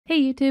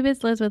Hey YouTube,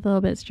 it's Liz with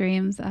Little Bit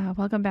Streams.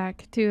 Welcome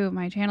back to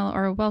my channel,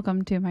 or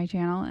welcome to my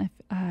channel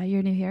if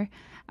you're new here.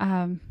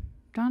 Don't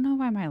know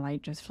why my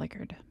light just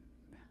flickered.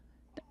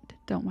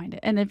 Don't mind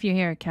it. And if you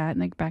hear a cat in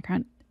the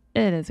background,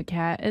 it is a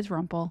cat. It's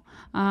Rumple.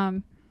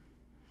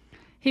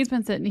 He's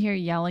been sitting here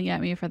yelling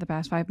at me for the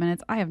past 5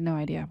 minutes. I have no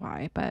idea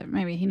why, but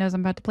maybe he knows I'm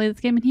about to play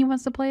this game and he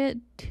wants to play it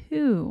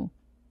too.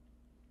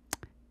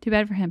 Too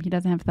bad for him. He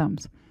doesn't have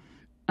thumbs.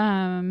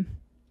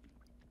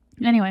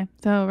 Anyway,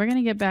 so we're going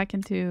to get back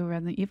into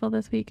Resident Evil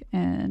this week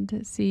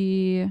and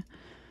see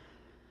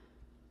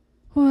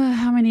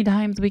how many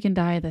times we can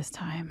die this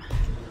time.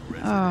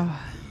 Oh,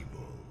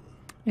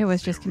 it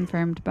was just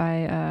confirmed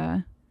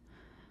by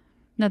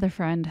another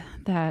friend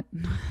that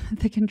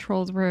the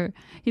controls were,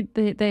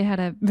 they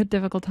had a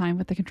difficult time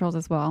with the controls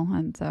as well.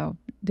 And so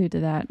due to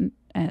that,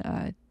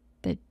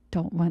 they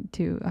don't want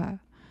to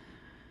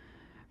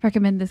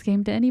recommend this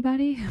game to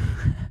anybody.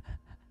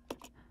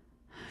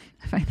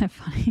 I find that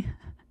funny.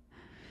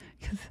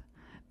 Because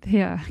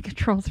the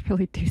controls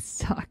really do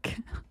suck.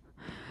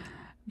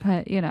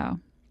 But, you know,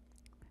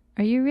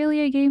 are you really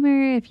a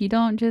gamer if you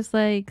don't just,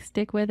 like,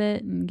 stick with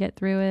it and get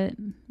through it?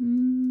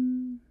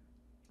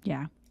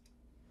 Yeah.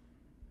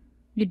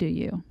 You do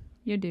you.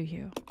 You do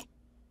you.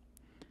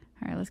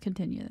 Alright, let's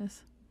continue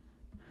this.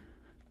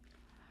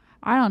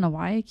 I don't know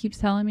why it keeps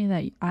telling me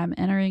that I'm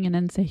entering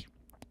an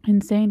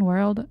insane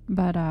world,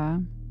 but,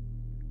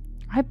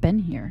 I've been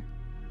here.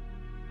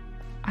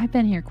 I've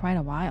been here quite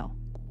a while.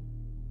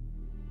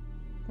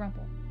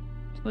 Rumple.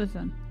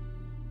 Listen.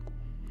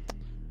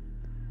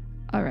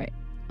 Alright.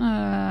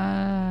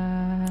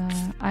 I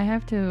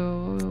have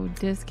to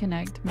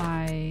disconnect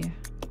my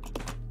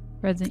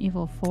Resident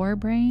Evil 4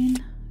 brain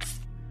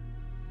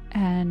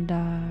and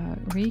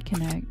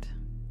reconnect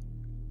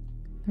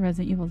the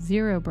Resident Evil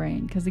 0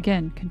 brain. Because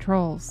again,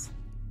 controls.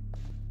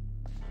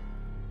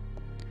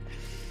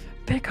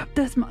 Pick up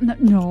this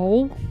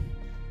No.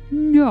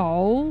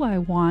 No, I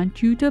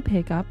want you to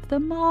pick up the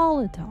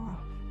Molotov.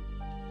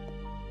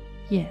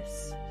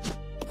 Yes.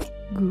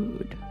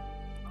 Good.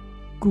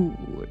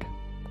 Good.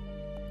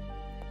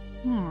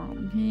 Oh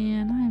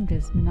man, I'm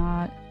just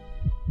not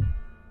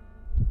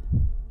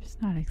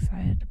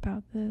excited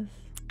about this.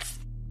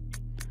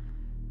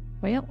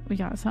 Well, we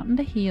got something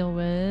to heal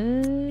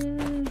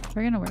with.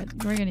 We're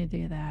gonna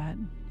do that.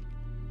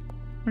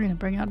 We're gonna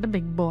bring out the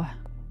big boy.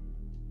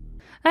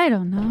 I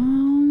don't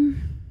know.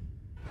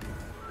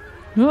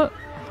 Oh,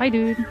 hi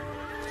dude.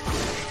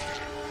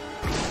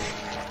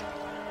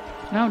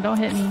 No, don't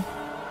hit me.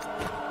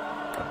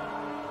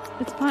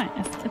 It's fine.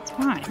 It's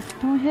fine.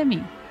 Don't hit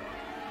me.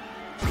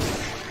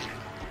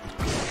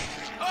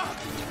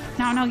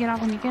 No, get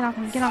off of me. Get off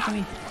of me. Get off of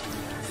me.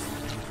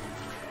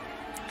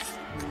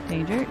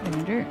 Danger.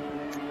 Danger.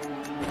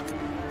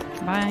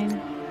 Combine.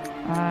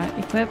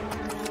 Equip.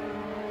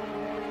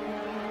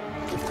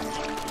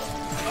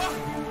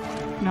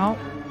 No.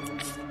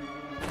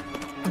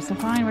 We're still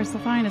fine. We're still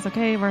fine. It's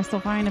okay. We're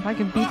still fine. If I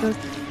can beat those...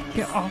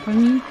 Get off of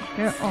me.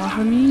 Get off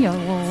of me, you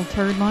little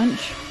turd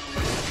lunch.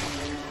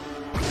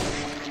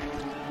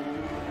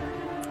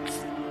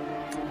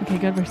 Okay,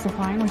 good. We're still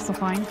fine. We're still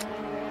fine.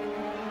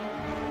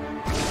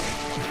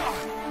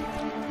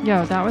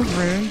 Yo, that was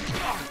rude.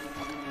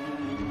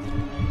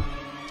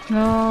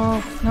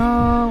 No.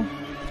 No.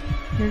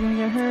 You're gonna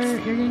get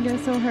hurt. You're gonna get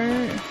so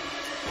hurt.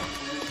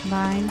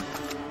 Fine.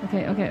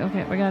 Okay.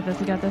 We got this.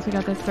 We got this. We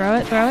got this. Throw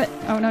it. Throw it.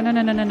 Oh, no.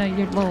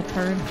 You little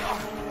turd.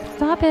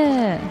 Stop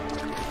it.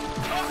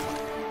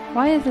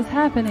 Why is this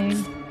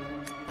happening?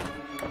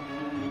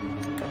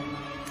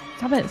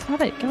 Stop it.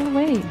 Stop it. Get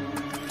away.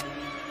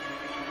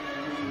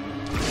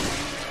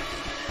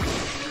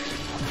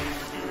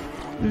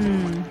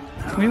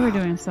 We were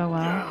doing so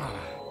well.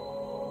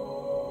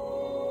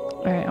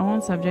 Alright, I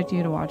won't subject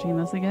you to watching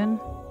this again.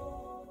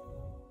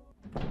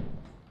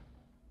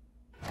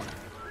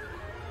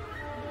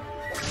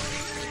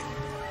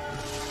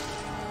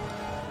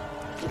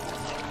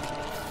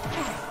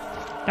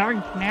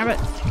 Darn nabbit.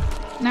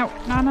 No,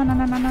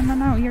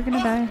 you're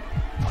gonna die.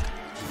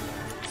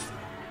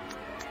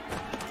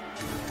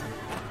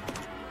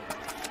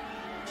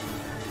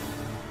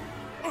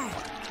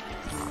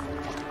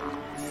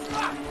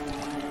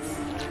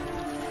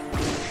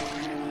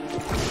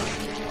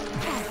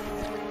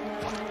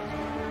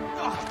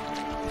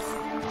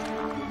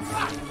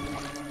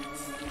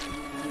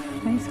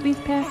 Can I squeeze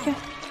past you?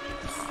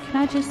 Can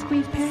I just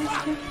squeeze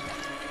past you?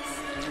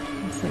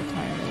 I'm so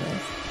tired of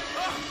this.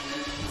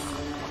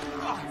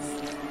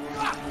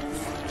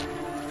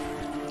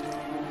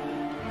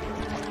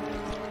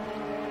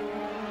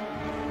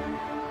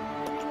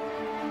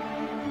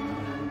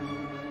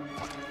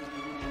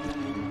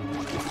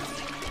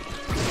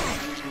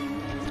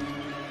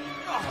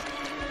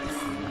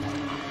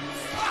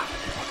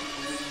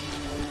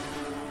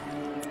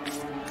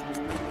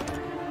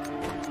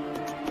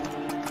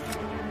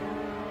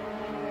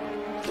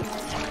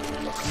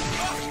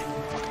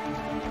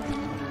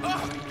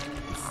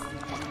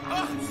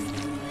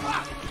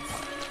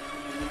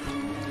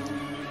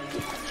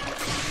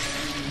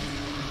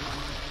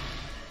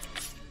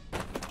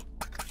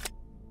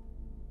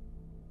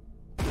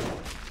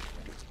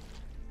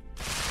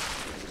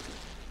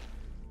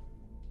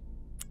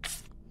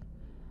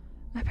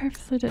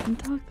 purposely didn't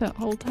talk that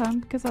whole time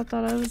because I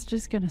thought I was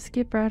just gonna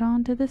skip right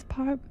on to this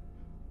part.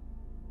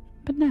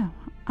 But no,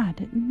 I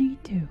didn't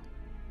need to.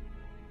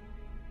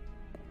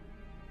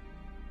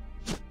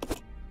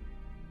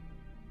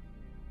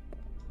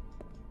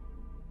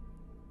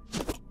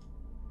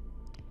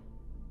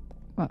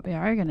 What we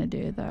are gonna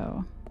do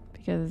though,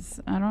 because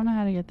I don't know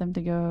how to get them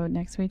to go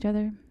next to each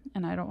other,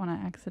 and I don't want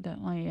to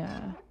accidentally,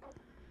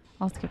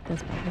 I'll skip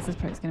this part because this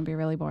part is gonna be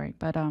really boring,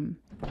 but I'm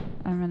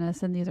gonna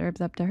send these herbs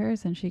up to her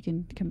so she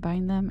can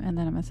combine them, and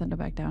then I'm gonna send her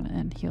back down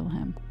and heal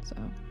him. So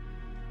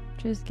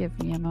just give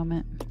me a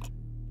moment.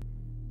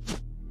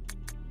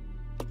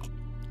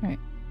 Alright,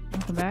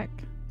 welcome back.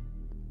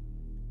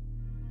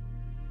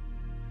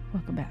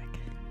 Welcome back.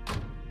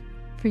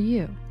 For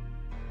you,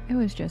 it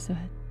was just a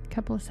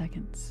couple of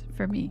seconds.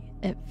 For me,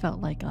 it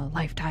felt like a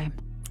lifetime.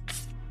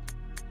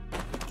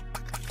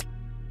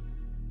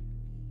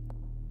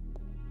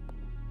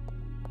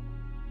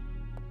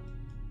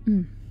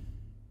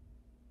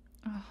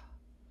 Oh.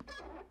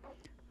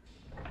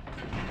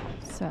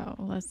 So,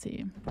 let's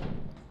see.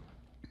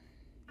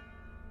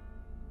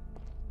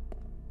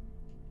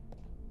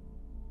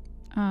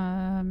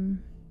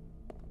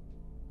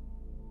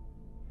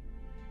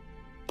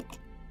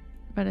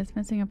 But it's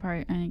missing a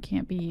part and it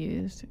can't be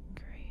used.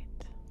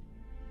 Great.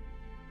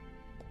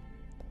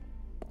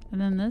 And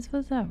then this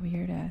was that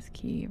weird ass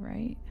key,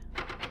 right?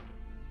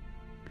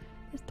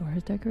 This door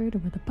is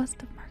decorated with a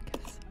bust of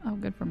Marcus. Oh,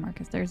 good for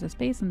Marcus. There's a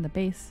space in the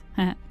base.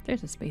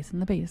 There's a space in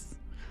the base.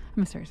 I'm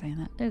gonna start saying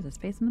that. There's a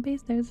space in the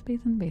base. There's a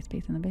space in the base.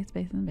 Space in the base.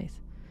 Space in the base.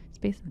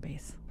 Space in the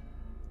base.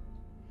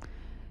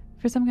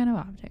 For some kind of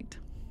object.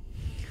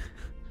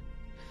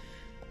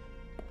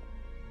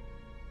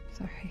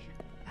 Sorry.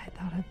 I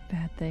thought of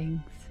bad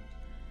things.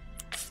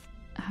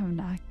 I'm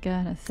not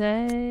gonna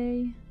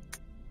say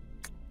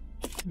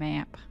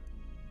map.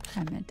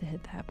 I meant to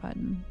hit that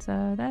button,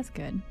 so that's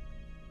good.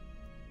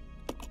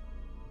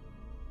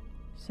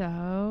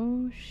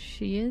 So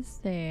she is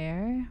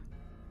there.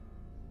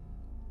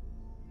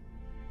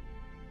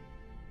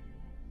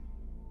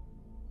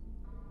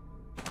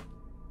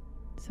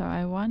 So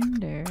I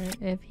wonder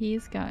if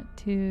he's got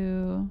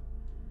to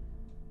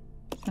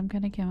some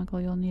kind of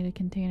chemical, you'll need a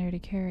container to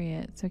carry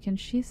it. So can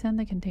she send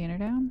the container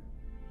down?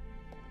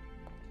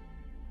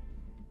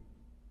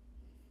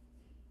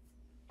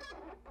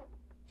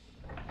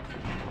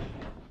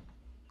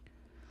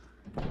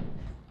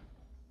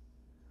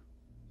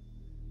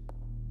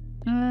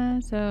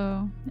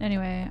 So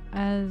anyway,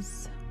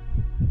 as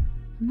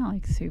I'm not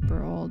like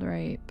super old,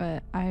 right?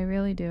 But I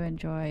really do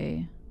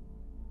enjoy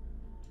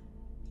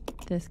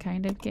this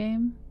kind of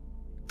game.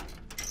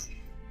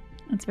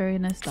 It's very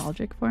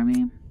nostalgic for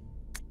me.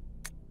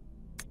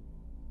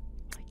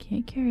 I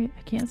can't carry it.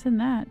 I can't send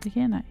that,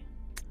 can I?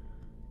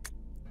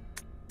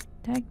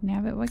 Dag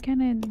nabbit, what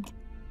kind of...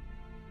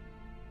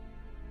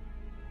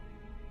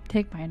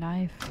 Take my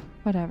knife.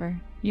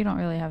 Whatever. You don't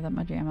really have that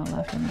much ammo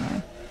left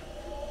anyway.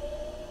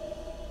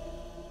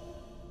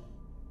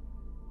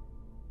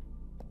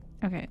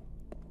 Okay.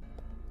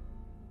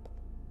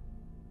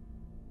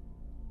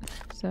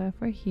 So if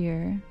we're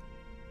here,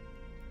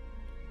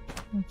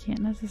 we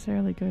can't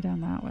necessarily go down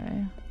that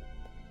way.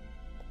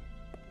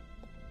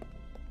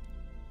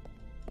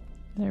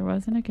 There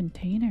wasn't a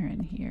container in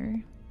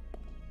here.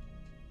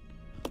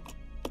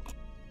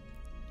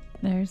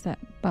 There's that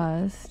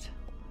bust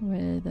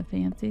with the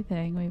fancy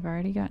thing. We've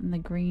already gotten the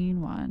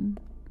green one.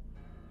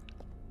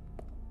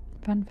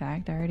 Fun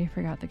fact, I already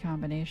forgot the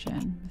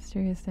combination.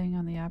 Mysterious thing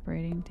on the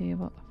operating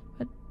table.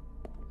 What?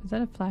 Was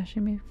that a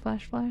flashing me?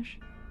 Flash?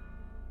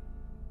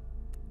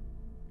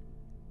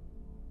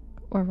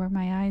 Or were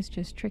my eyes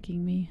just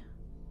tricking me?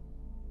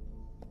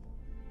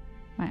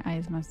 My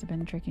eyes must have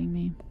been tricking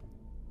me.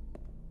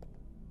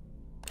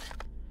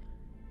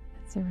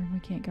 That's a room we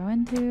can't go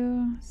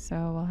into,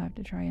 so we'll have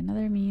to try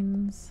another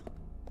means.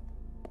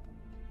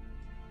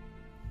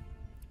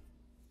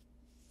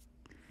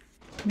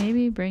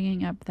 Maybe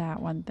bringing up that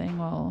one thing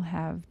will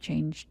have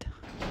changed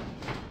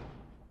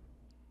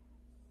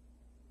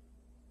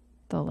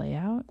the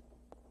layout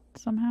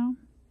somehow.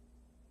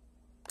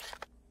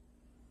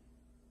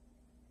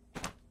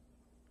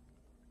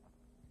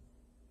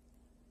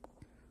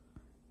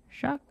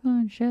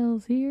 Shotgun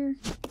shells here.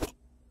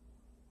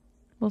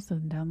 We'll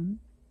send them.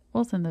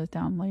 We'll send those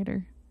down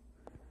later.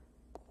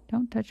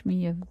 Don't touch me,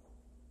 you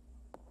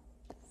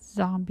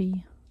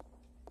zombie.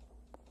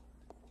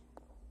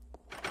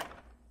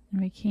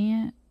 And we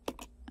can't.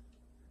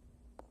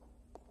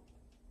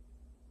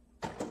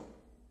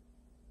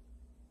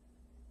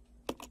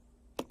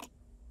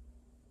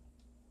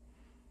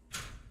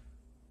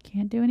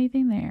 Can't do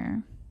anything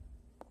there.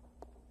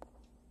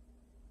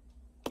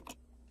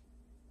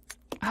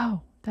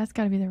 Oh, that's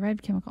got to be the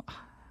red chemical.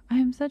 I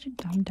am such a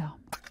dum-dum.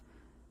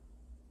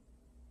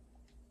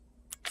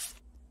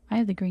 I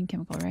have the green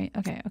chemical, right?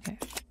 Okay.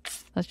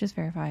 Let's just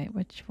verify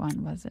which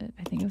one was it.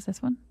 I think it was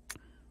this one.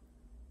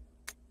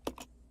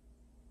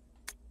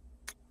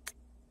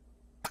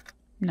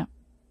 No.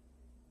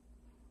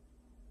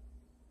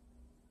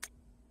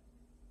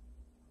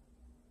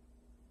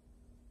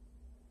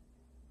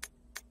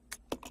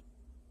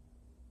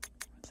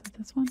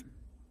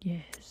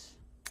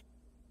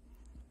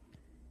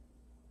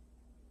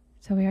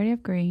 So we already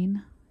have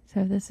green.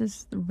 So if this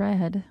is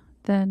red,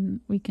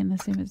 then we can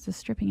assume it's the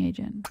stripping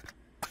agent.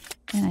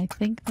 And I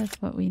think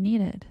that's what we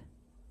needed.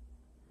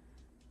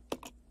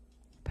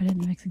 Put it in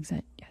the mixing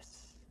set.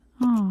 Yes.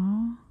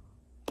 Aww.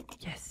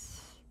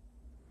 Yes.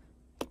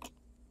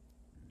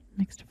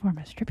 Next to form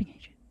a stripping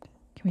agent.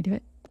 Can we do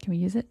it? Can we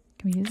use it?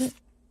 Can we use it?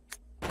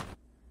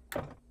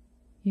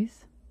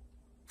 Use?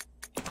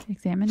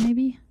 Examine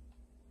maybe?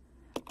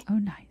 Oh,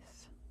 nice.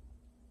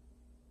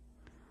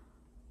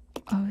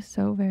 Oh,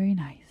 so very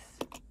nice.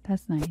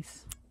 That's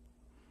nice.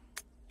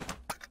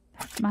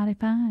 That's mighty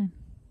fine.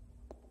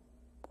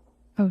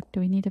 Oh, do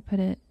we need to put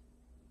it?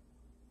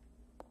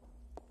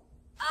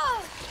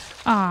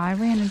 Ah, I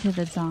ran into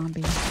the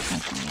zombie.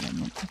 That's not what I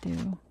meant to do.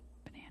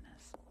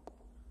 Bananas.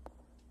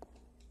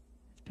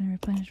 It's been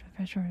replenished with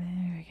fresh order.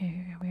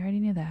 Okay, we already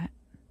knew that.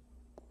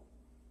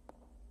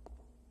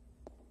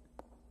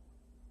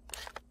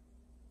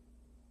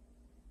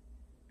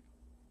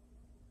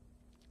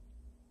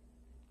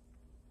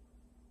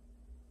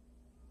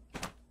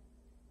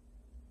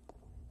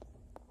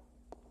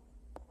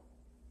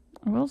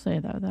 I will say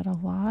though that a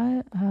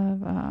lot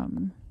of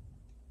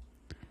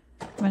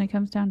when it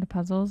comes down to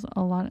puzzles,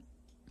 a lot.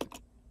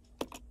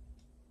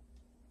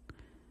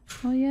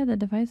 Well, yeah, the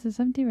device is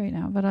empty right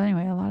now, but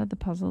anyway, a lot of the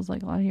puzzles,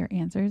 like a lot of your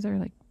answers, are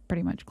like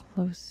pretty much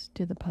close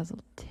to the puzzle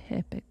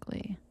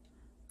typically.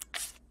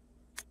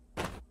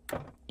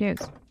 Yes,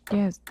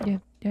 yes,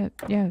 yes, yes,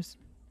 yes.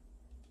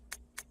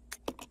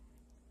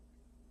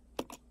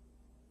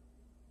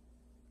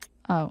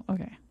 Oh,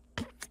 okay.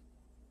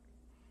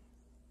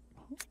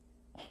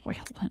 Well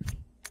then.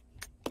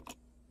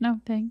 No,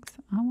 thanks.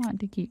 I want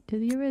to keep to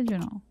the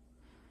original.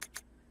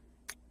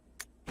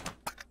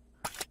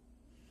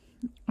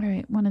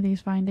 Alright, one of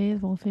these fine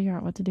days we'll figure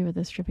out what to do with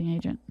this stripping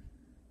agent.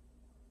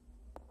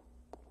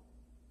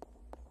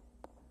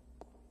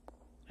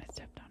 I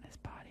stepped on his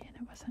body and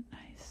it wasn't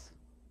nice.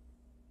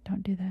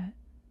 Don't do that.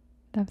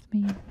 That's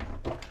mean.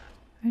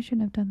 I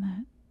shouldn't have done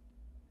that.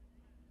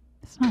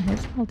 It's not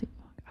his fault.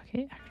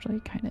 Okay, actually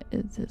it kind of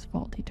is his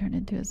fault. He turned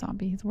into a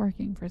zombie. He's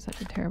working for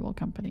such a terrible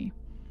company.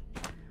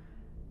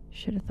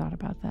 Should have thought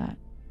about that.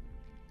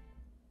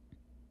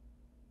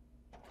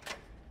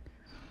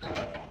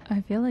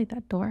 I feel like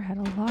that door had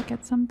a lock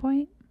at some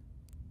point.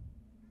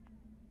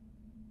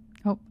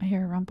 Oh, I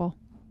hear a rumble.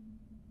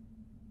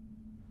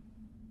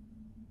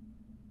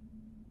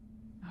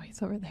 Oh,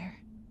 he's over there.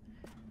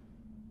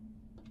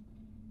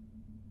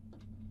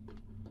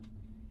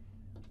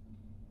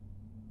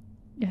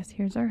 Yes,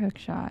 here's our hook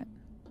shot.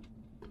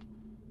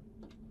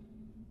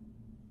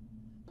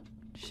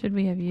 Should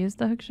we have used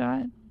the hook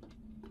shot?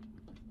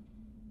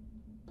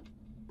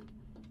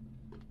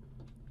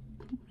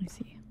 Let me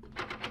see.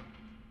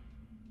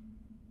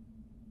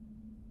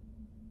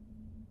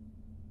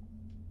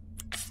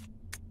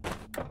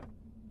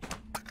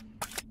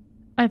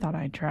 I thought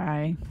I'd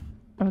try.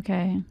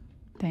 Okay,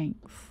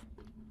 thanks.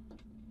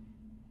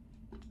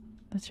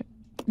 Let's try.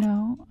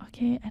 No,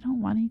 okay, I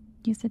don't want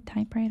to use a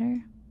typewriter.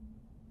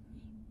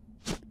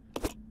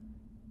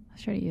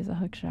 Let's try to use a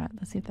hook shot.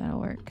 Let's see if that'll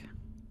work.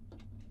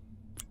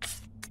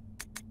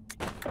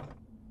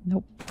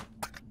 Nope.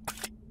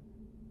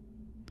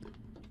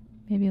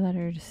 Maybe let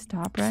her just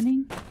stop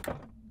running?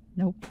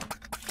 Nope.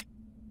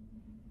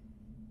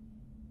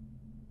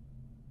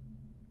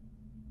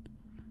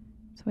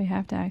 So we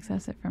have to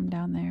access it from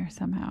down there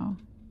somehow.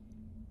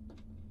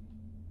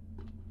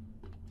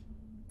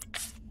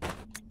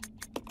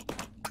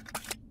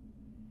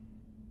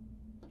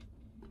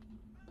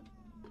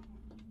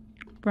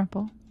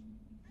 Rumple.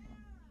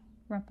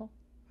 Rumple.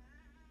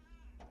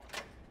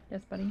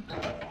 Yes, buddy.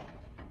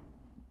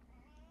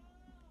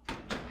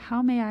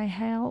 How may I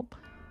help?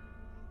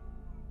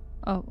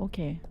 Oh,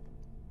 okay.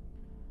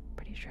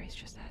 Pretty sure he's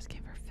just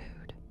asking for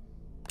food.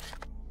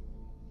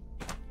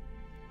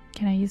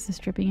 Can I use the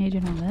stripping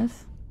agent on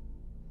this?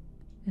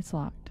 It's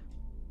locked.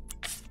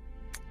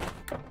 I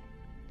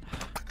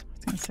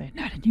was gonna say,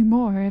 not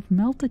anymore. I've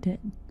melted it.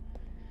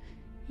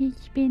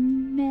 It's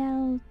been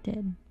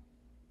melted.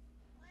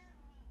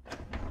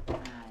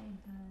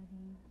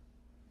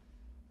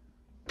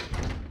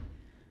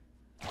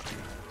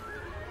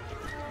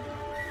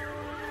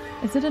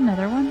 Is it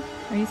another one?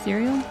 Are you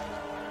serial?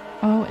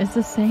 Oh, it's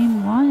the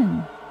same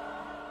one.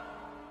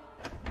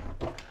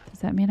 Does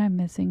that mean I'm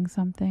missing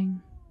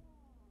something?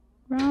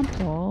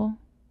 Rumple,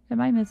 am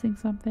I missing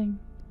something?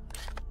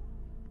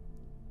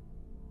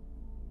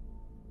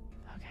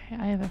 Okay,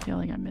 I have a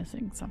feeling I'm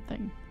missing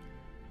something.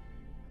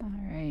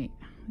 Alright.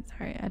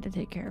 Sorry, I had to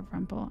take care of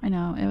Rumple. I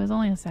know, it was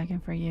only a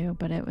second for you,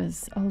 but it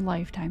was a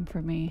lifetime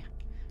for me.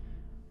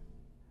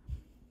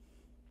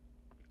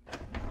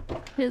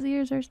 His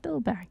ears are still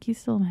back. He's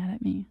still mad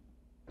at me.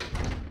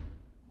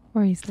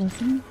 Or he's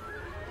listening.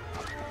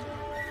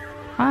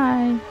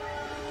 Hi.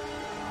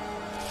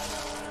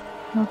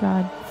 Oh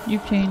god,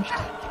 you've changed.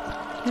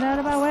 Get out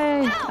of my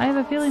way. I have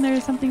a feeling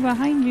there's something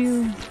behind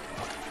you.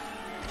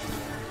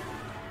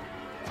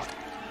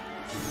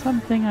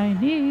 Something I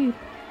need.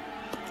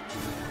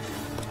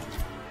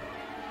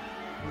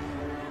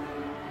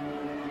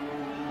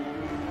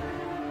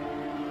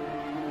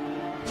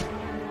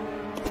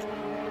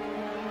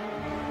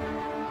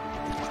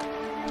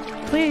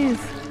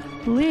 Please,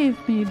 leave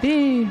me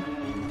be.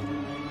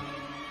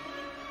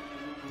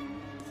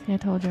 See, I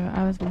told you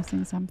I was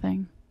missing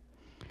something.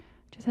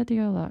 Just had to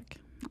go look.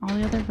 All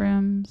the other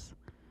rooms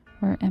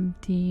were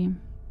empty.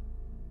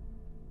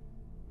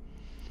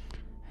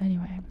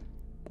 Anyway,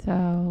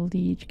 so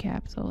leech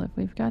capsule. If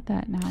we've got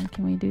that now,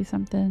 can we do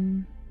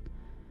something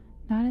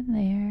not in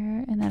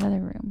there, in that other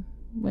room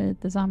with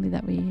the zombie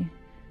that we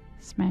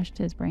smashed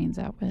his brains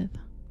out with?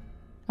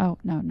 Oh,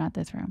 no, not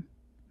this room.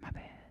 My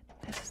bad.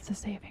 This is the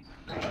saving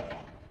room, right?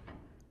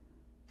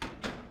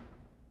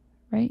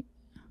 Right?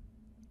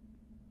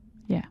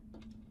 Yeah.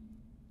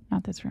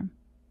 Not this room.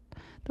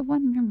 The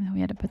one room that we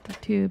had to put the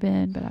tube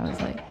in, but I was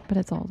like, but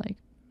it's all like,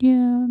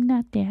 yeah,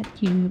 not that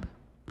tube.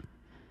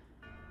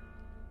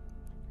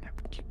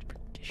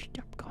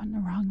 Stop going the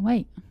wrong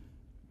way.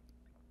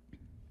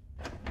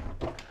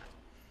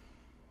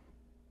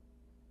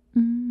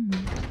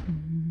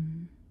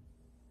 Mm-hmm.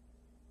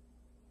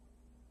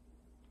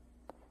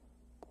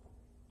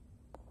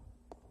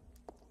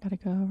 Gotta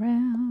go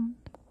around.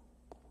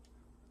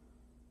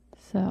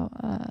 So,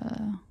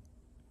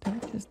 do I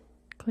just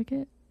click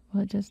it?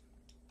 Will it just...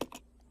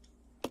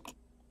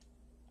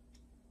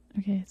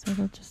 Okay, so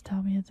it'll just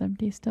tell me it's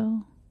empty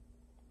still.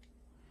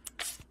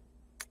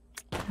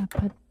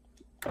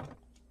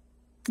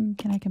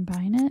 Can I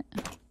combine it?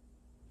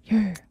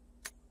 Yeah.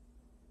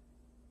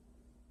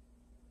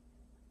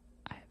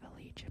 I have a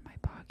leech in my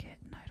pocket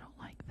and I don't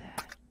like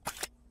that.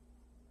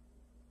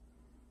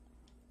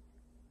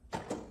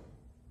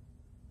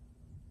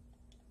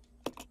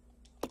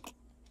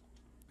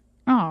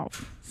 Oh,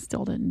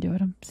 still didn't do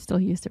it. I'm still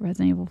used to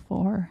Resident Evil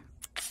 4.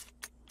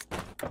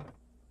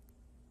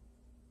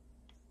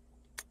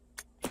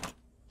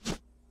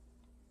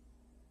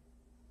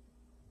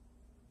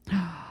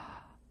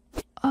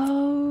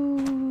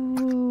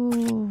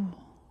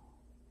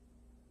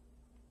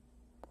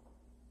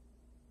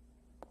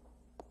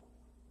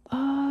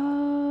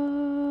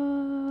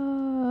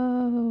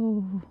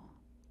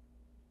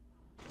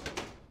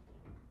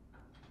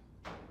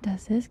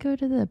 Does this go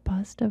to the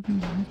bust of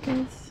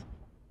Marcus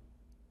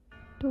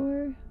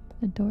door?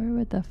 The door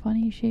with the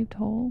funny shaped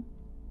hole?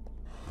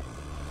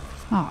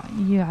 Oh,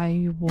 yeah,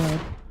 you would.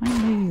 I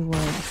knew you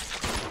would.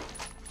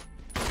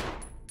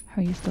 How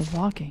are you still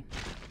walking?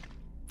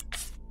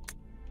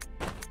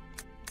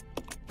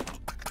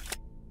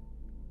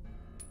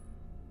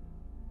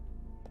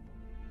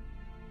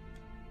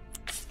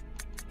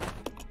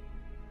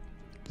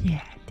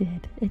 Yeah, it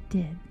did. It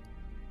did.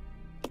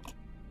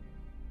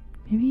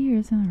 Maybe you're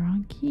using the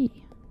wrong key.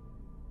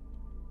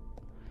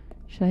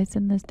 Should I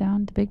send this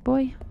down to Big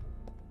Boy?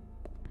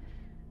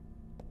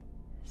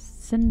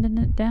 Sending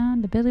it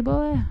down to Billy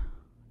Boy?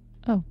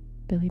 Oh,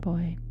 Billy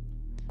Boy.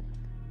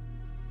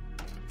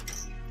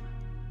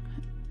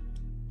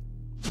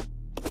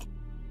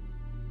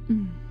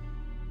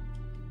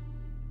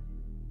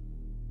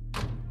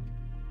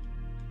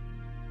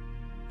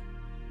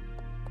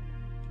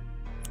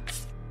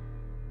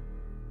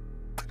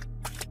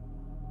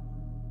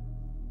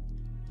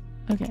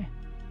 Okay.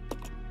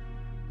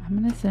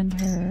 I'm gonna send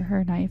her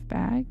her knife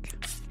back.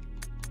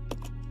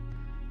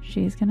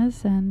 She's gonna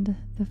send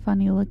the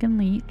funny looking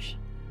leech.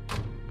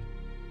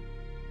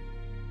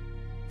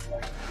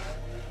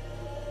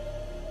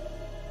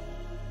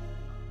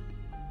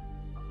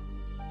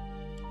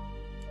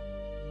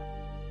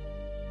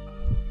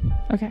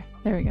 Okay,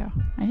 there we go.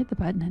 I hit the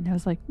button and I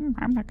was like,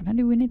 I'm not gonna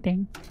do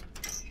anything.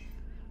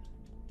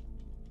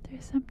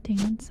 There's something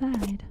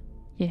inside.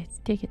 Yes,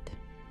 take it.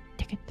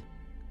 Take it.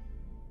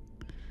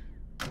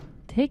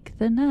 Take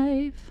the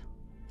knife.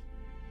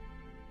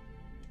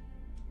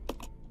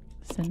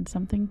 Send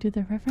something to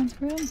the reference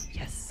room?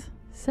 Yes.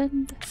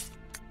 Send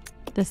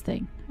this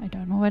thing. I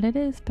don't know what it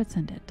is, but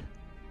send it.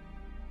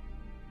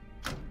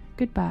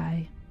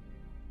 Goodbye,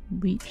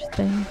 leech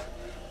thing.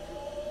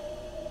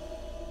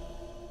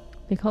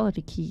 They call it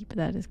a key, but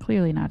that is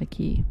clearly not a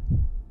key.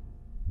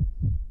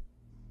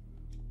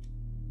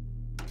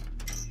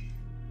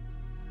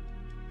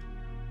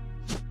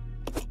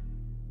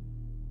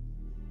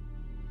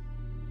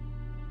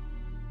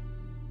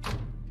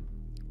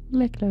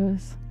 Lick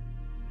those.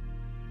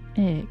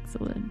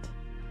 Excellent.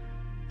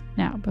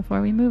 Now,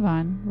 before we move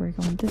on, we're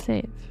going to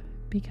save,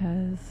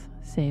 because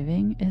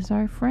saving is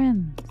our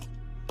friend.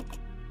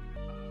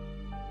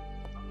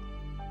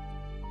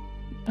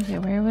 Okay,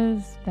 where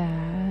was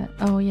that?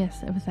 Oh,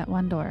 yes, it was that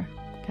one door.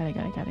 Got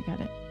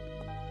it.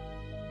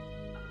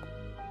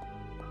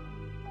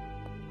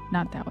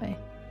 Not that way.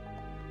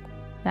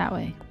 That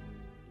way.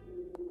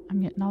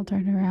 I'm getting all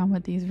turned around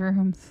with these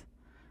rooms.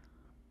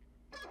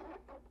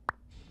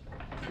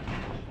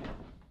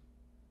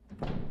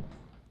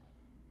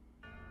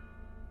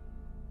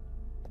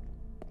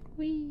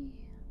 Whee!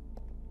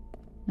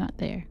 Not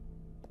there.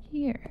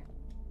 Here.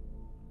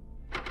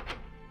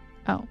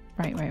 Oh,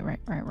 right.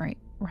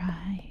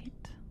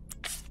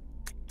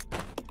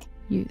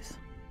 Use.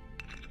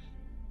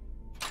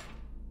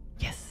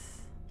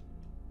 Yes!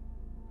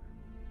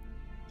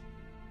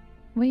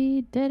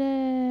 We did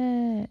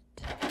it!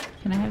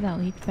 Can I have that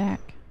leech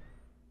back?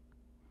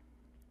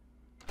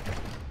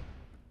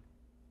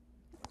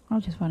 I'll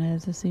just want it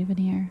as a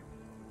souvenir.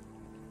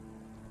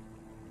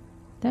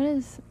 That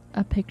is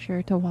a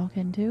picture to walk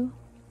into.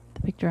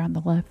 The picture on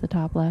the left, the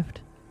top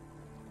left.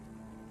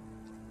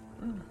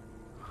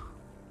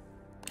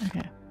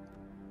 Okay.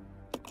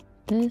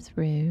 This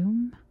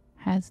room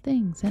has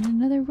things in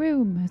another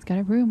room. It's got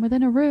a room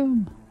within a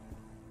room.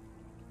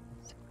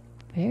 It's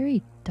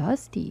very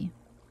dusty.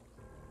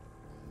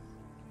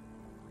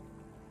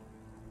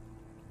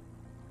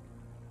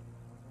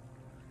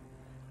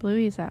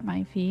 Bluey's at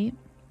my feet.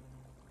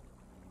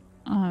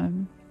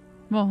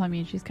 Well, I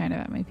mean, she's kind of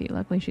at my feet.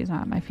 Luckily, she's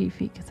not at my feet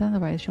because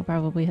otherwise she'll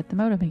probably hit the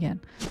modem again.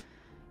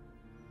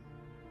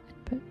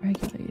 Input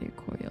regulator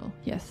coil.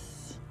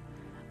 Yes.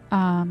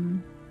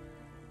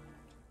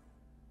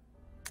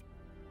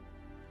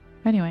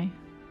 Anyway,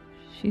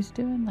 she's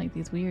doing like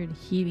these weird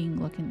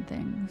heaving looking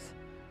things.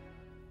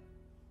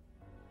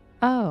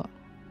 Oh,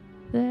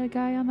 the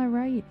guy on the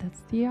right.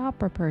 That's the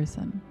opera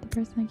person. The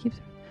person that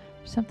keeps...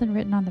 There's something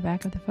written on the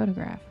back of the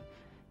photograph.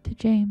 To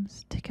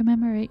James, to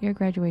commemorate your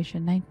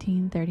graduation,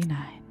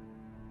 1939.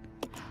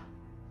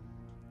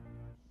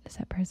 Is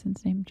that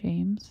person's name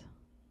James?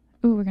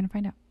 Ooh, we're gonna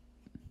find out.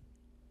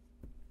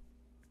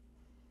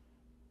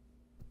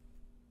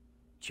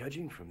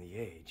 Judging from the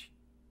age,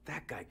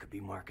 that guy could be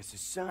Marcus's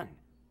son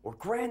or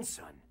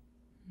grandson.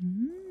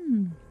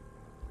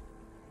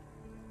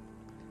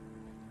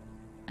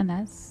 And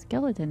that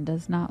skeleton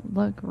does not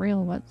look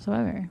real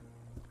whatsoever.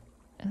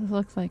 It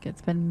looks like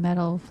it's been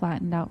metal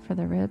flattened out for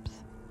the ribs.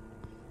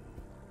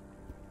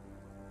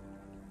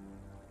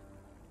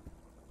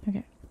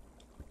 Okay.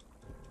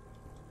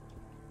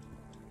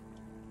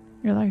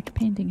 Your large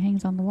painting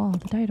hangs on the wall.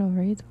 The title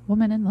reads,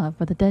 Woman in Love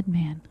with a Dead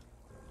Man.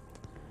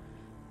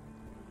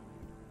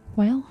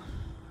 Well,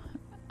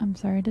 I'm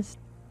sorry to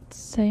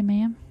say,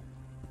 ma'am.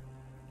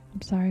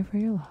 I'm sorry for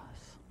your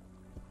loss.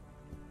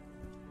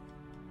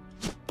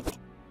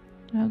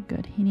 Oh,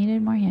 good. He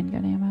needed more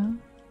handgun ammo.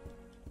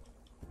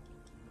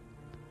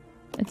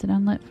 It's an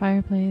unlit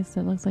fireplace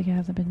that looks like it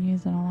hasn't been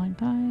used in a long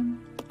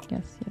time.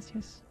 Yes, yes,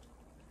 yes.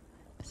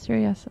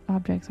 Mysterious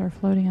objects are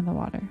floating in the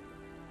water.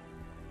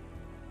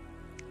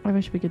 I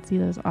wish we could see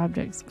those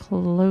objects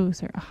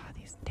closer. Ah,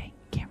 these dang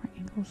camera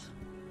angles.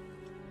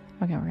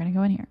 Okay, we're gonna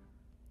go in here.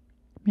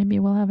 Maybe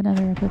we'll have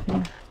another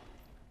epiphany.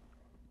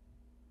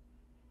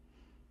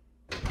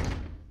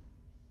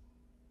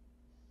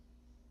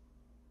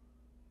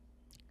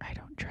 I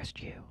don't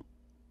trust you.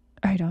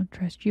 I don't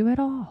trust you at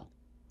all.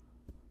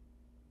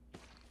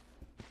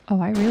 Oh,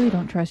 I really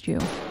don't trust you.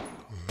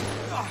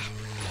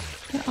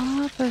 Get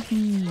off of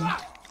me.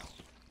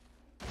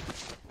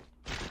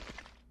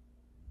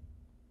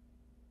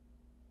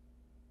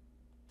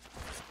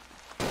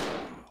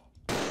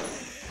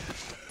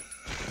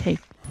 Take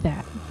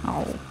that.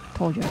 Oh,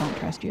 told you I don't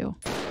trust you.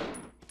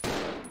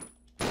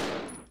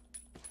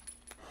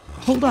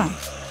 Hold on.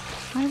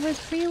 I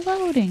was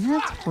reloading.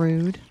 That's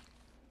rude.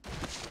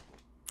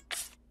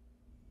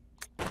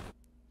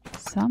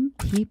 Some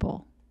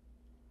people.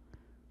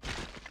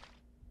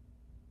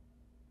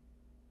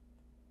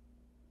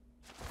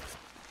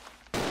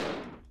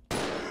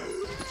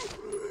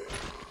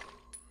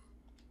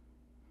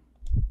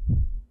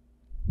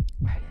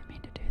 I didn't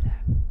mean to do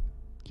that.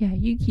 Yeah,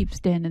 you keep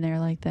standing there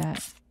like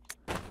that.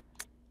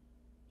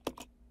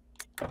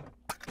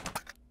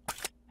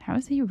 How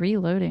is he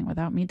reloading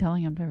without me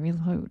telling him to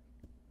reload?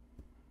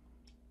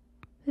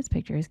 This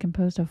picture is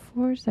composed of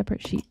 4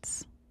 separate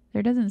sheets.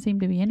 There doesn't seem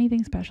to be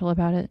anything special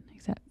about it,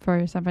 except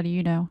for somebody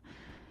you know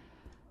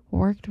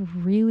worked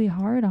really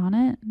hard on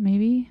it,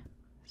 maybe,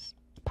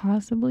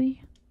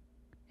 possibly.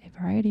 A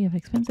variety of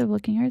expensive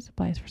looking art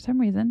supplies. For some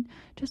reason,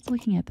 just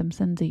looking at them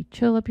sends a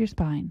chill up your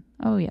spine.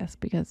 Oh yes,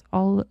 because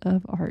all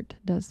of art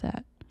does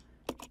that.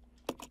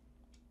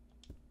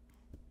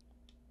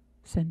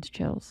 Sends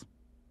chills.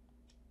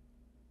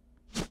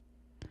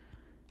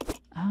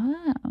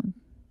 Ah.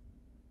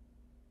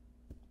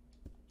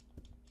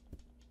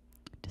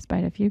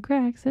 Despite a few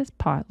cracks, this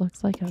pot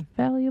looks like a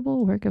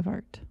valuable work of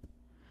art.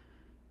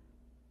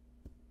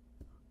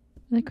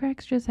 The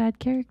cracks just add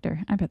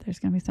character. I bet there's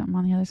going to be something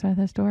on the other side of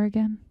this door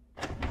again.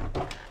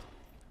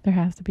 There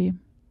has to be.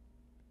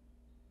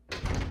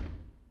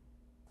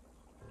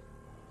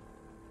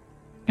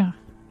 Oh,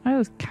 I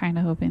was kind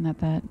of hoping that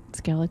that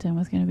skeleton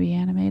was going to be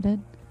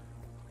animated.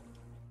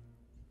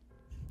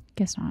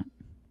 Guess not.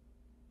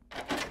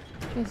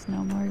 Just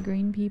no more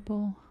green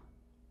people.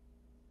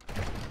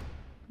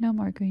 No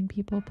more green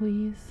people,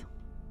 please.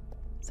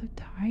 So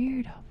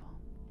tired of them.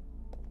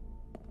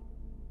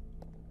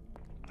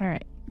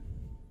 Alright.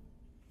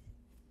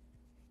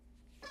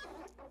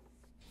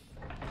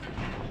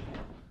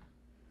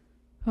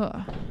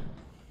 Oh.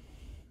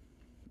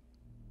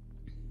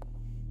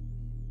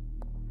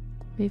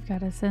 We've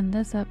got to send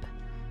this up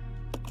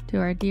to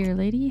our dear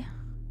lady.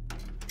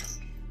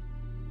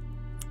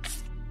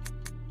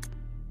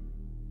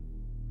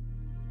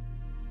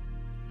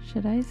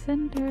 Should I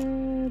send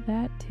her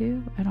that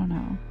too? I don't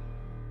know.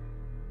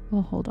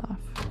 We'll hold off.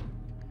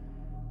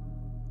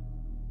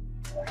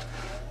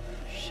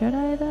 Should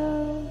I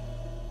though?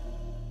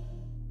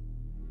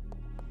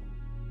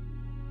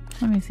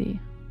 Let me see.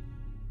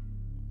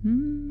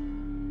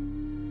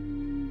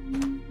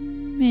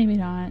 Maybe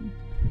not.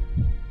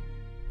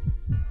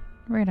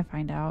 We're gonna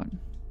find out.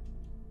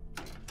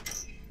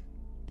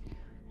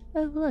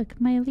 Oh look,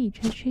 my leech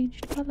has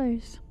changed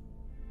colors.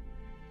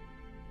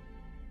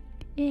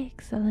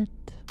 Excellent.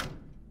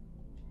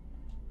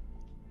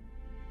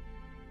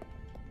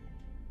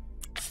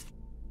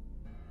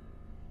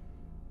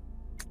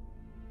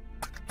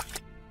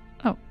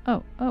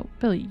 Oh,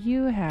 Billy,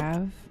 you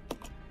have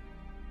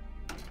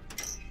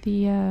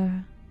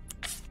the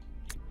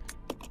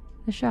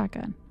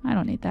shotgun. I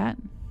don't need that.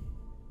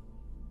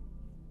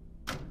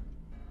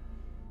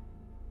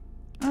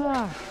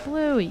 Ah,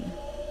 Bluey.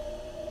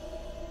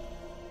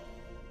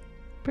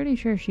 Pretty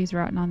sure she's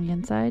rotten on the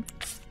inside.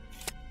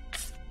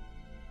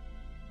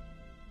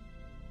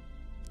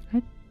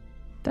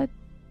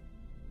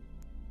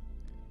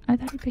 I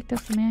thought he picked up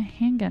some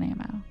handgun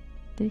ammo.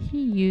 Did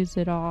he use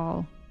it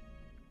all?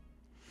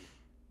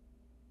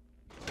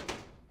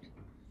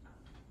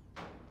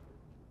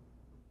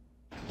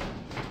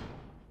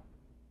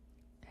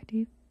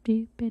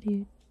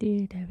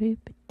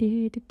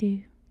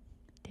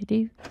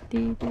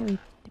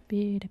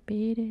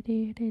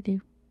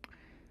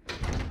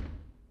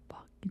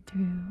 Walking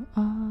through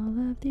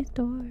all of these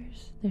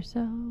doors, there's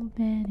so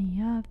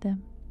many of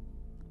them,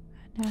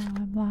 and now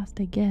I'm lost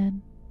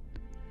again.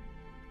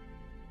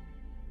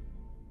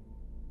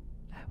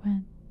 I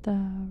went the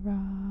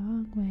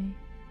wrong way.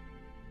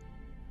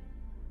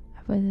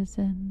 I was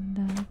in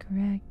the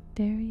correct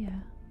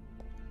area.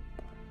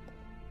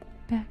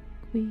 Back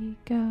we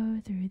go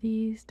through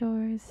these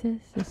doors,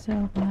 this is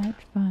so much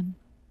fun.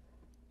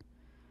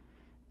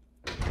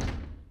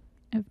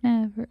 I've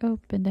never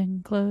opened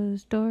and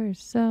closed doors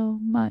so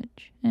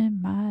much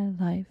in my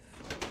life.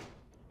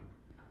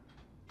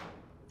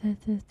 This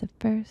is the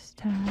first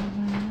time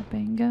I've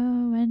been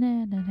going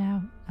in and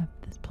out of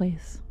this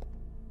place.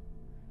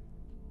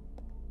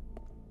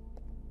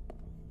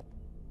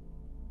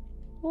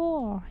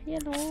 Oh,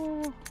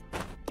 hello.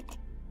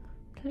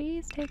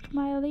 Please take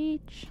my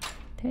leech.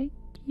 Thank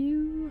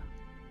you.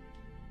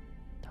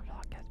 The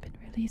lock has been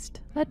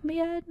released. Let me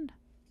in.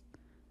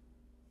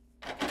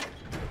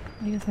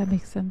 I guess that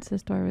makes sense.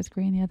 This door was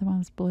green, the other one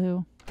was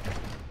blue.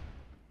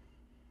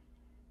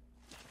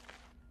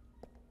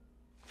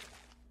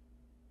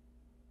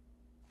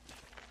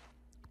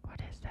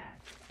 What is that?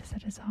 Is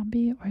it a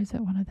zombie or is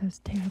it one of those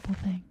terrible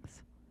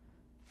things?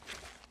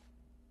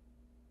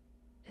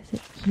 Is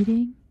it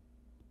eating?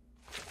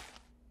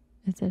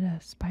 Is it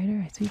a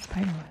spider? I see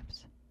spider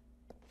webs.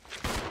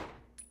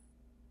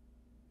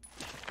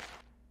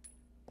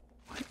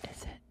 What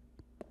is it?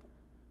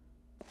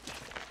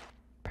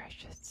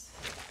 Precious.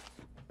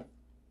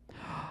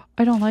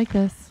 I don't like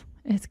this.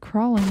 It's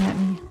crawling at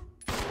me.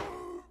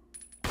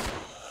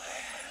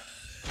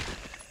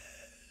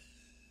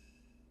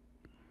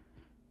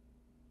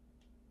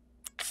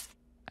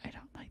 I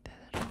don't like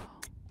that at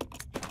all.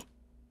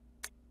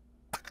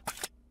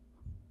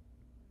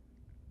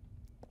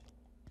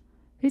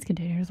 These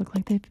containers look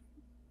like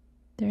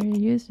they're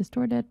used to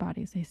store dead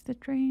bodies. A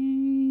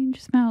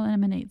strange smell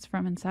emanates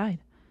from inside.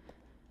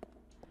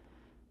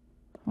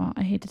 Well,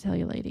 I hate to tell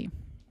you, lady,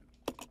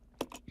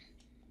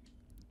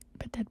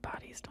 but dead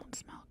bodies don't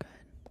smell good.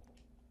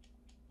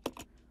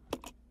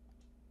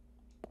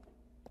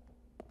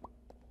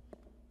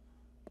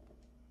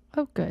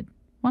 Oh, good.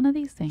 One of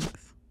these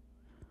things.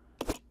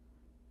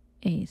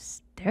 A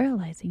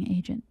sterilizing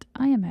agent.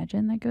 I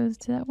imagine that goes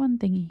to that one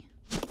thingy.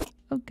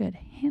 Oh, good.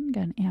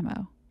 Handgun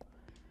ammo.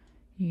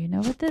 You know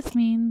what this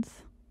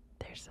means.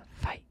 There's a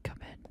fight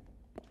coming.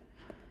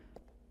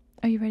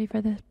 Are you ready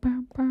for this?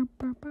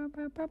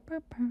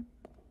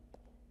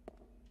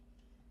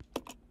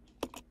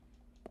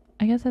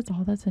 I guess that's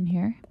all that's in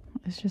here.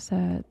 It's just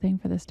a thing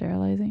for the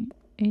sterilizing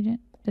agent.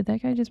 Did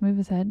that guy just move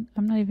his head?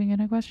 I'm not even going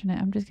to question it.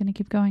 I'm just going to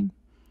keep going.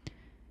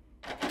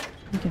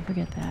 You can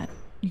forget that.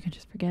 You can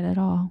just forget it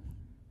all.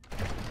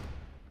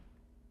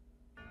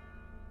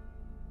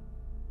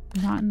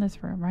 We're not in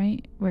this room,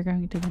 right? We're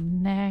going to the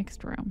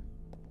next room.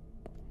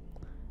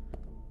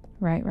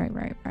 Right.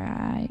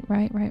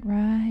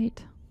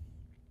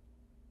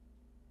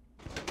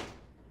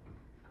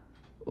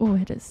 Oh,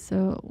 it is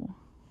so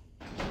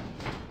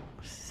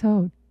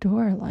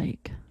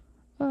door-like.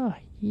 Oh,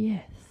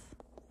 yes.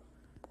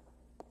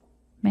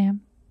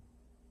 Ma'am.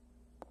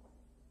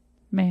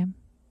 Ma'am.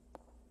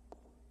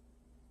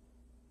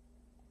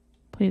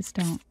 Please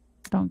don't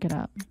get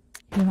up.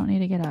 You don't need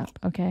to get up,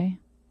 okay?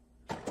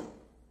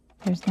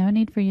 There's no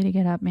need for you to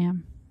get up,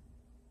 ma'am.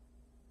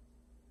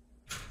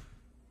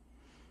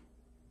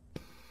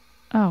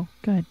 Oh,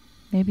 good.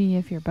 Maybe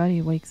if your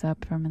buddy wakes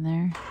up from in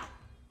there.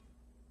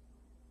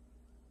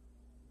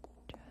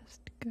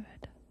 Just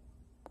good.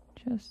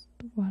 Just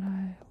what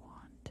I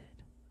wanted.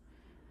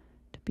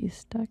 To be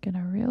stuck in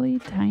a really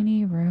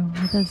tiny room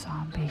with a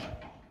zombie.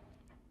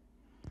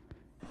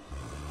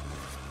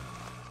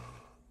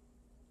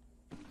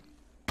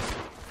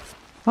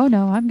 Oh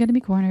no, I'm gonna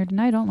be cornered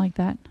and I don't like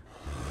that.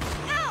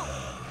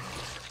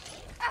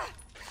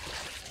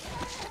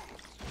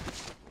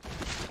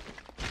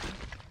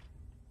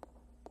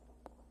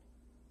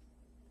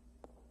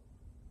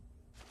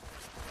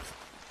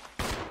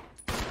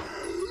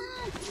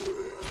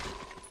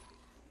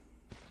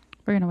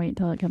 We're gonna wait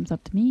until it comes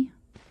up to me.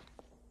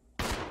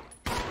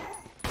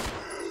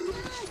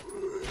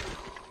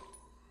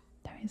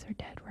 That means they're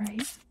dead,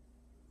 right?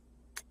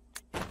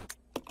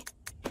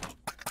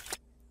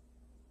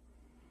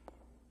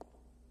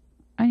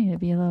 I need to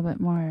be a little bit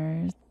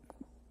more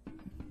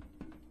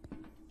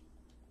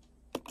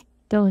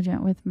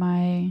diligent with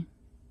my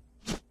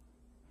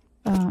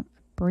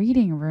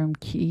breeding room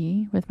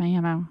key with my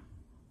ammo.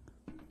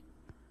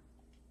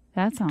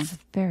 That sounds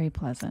very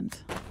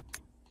pleasant.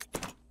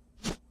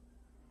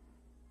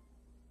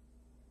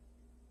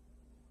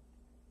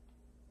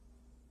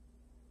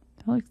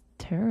 That looks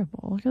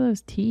terrible. Look at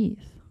those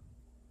teeth.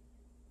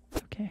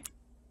 Okay.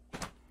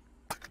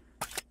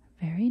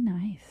 Very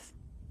nice.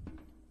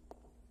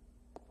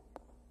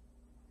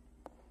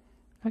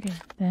 Okay,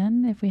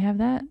 then if we have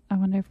that, I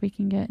wonder if we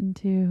can get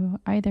into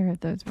either of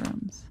those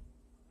rooms.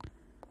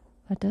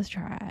 Let us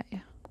try.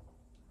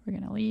 We're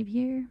gonna leave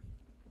here.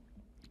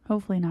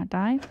 Hopefully not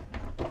die.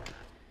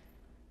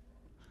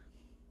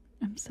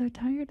 I'm so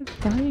tired of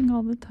dying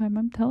all the time,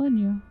 I'm telling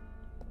you.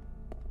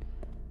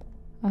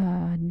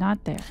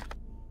 Not there.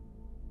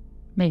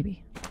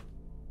 Maybe.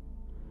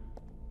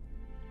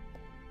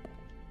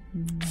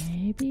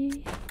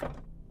 Maybe.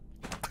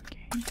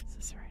 Okay, is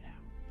this right now?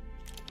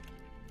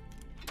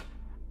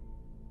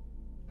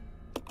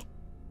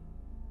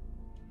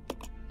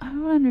 I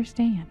don't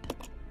understand.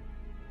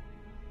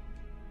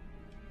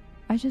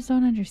 I just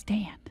don't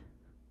understand.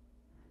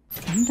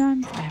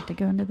 Sometimes I have to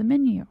go into the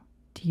menu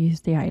to use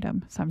the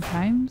item.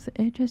 Sometimes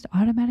it just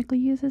automatically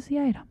uses the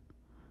item.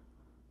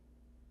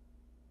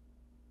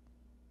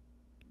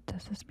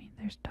 Does this mean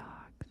there's dogs?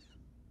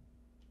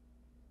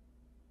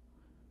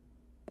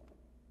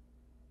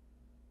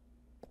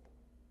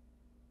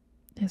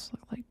 This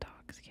looks like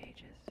dogs'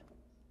 cages.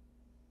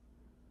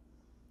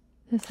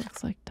 This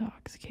looks like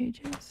dogs'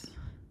 cages.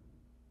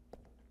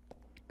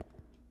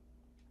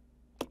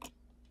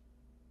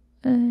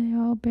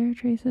 All bear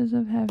traces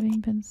of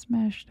having been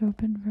smashed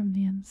open from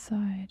the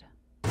inside.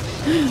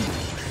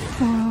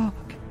 Oh,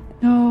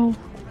 no,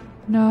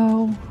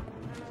 no,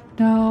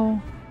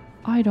 no.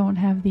 I don't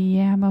have the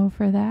ammo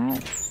for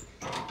that.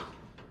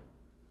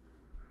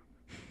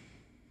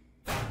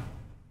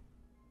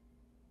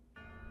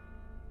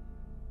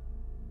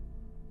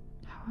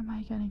 How am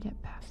I gonna get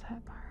past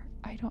that part?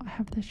 I don't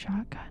have the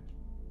shotgun.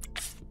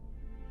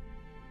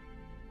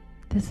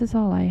 This is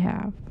all I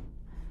have.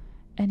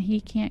 And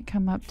he can't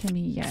come up to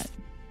me yet.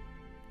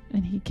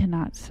 And he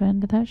cannot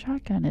send that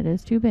shotgun. It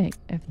is too big.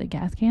 If the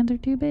gas cans are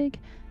too big,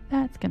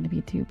 that's going to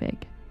be too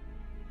big.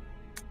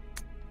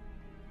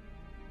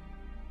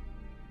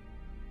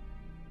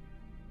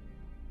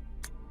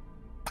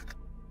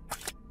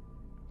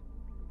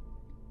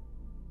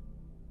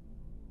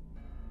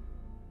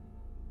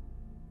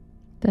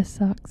 This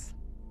sucks.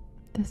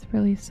 This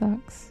really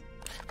sucks.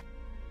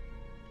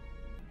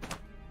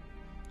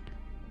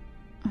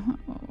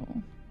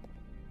 Oh.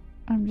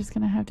 I'm just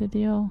gonna have to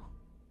deal.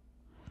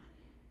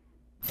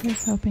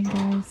 Here's hoping,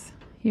 guys.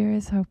 Here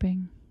is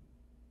hoping.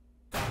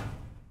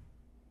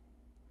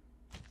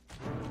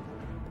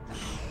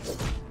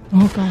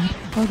 Oh god,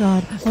 oh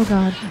god, oh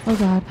god, oh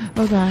god,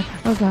 oh god,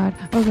 oh god,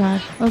 oh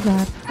god, oh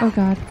god, oh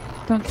god.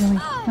 Don't kill me.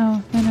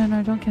 No, no, no,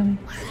 no, don't kill me.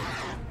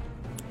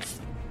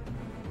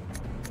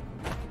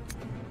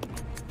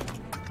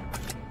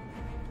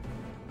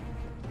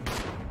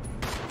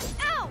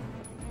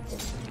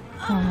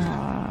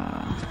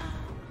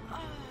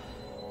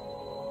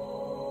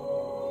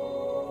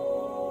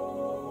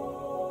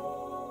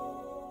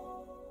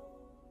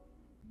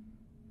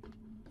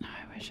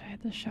 I wish I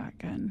had the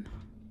shotgun.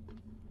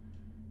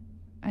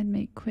 I'd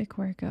make quick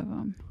work of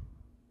them.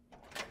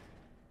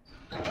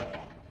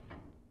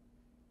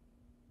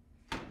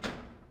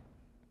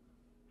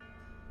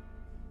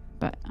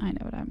 But I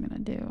know what I'm gonna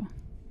do.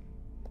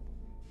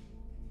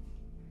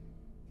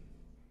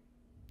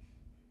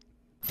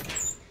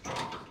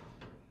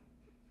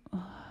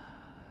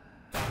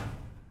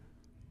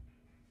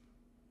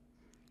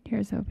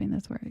 Here's hoping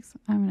this works.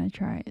 I'm gonna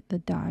try the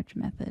dodge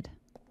method.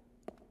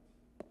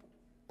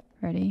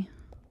 Ready?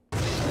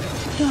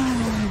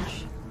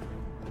 Dodge!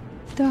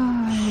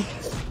 Dodge!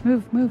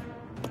 Move, move!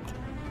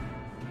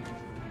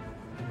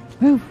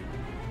 Move!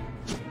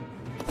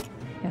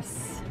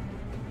 Yes.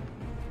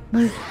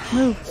 Move,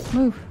 move,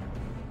 move!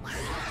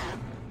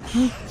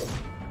 Move!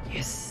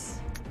 Yes!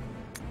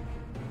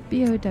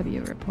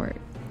 BOW report.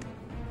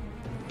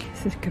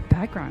 This is good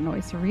background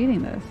noise for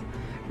reading this.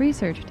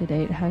 Research to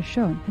date has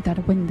shown that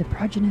when the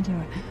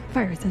progenitor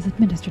virus is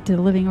administered to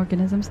the living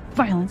organisms,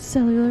 violent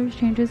cellular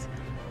changes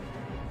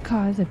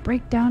cause a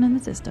breakdown in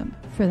the system.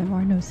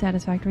 Furthermore, no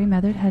satisfactory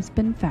method has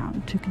been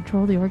found to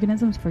control the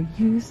organisms for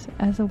use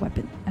as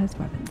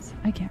weapons.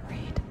 I can't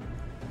read.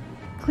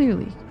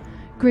 Clearly,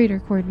 greater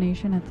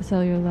coordination at the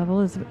cellular level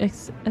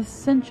is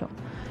essential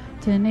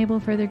to enable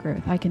further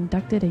growth. I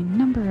conducted a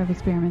number of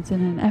experiments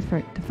in an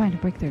effort to find a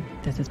breakthrough.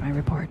 This is my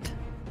report.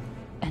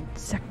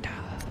 Insecta.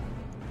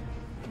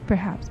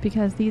 Perhaps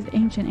because these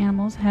ancient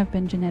animals have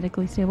been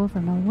genetically stable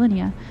for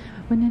millennia,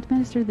 When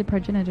administered the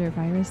progenitor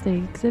virus, they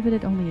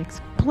exhibited only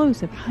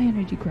explosive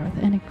high-energy growth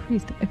and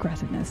increased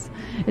aggressiveness.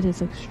 It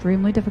is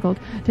extremely difficult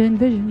to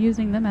envision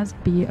using them as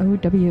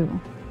BOW.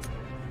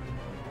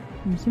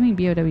 I'm assuming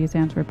BOW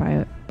stands for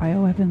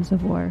bioweapons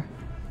of war.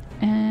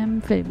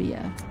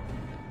 Amphibia.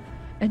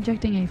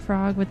 Injecting a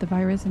frog with the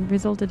virus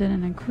resulted in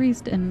an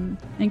increase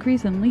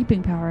in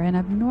leaping power and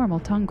abnormal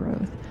tongue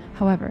growth.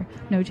 However,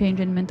 no change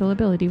in mental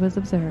ability was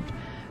observed.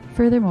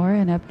 Furthermore,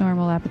 an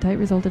abnormal appetite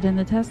resulted in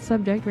the test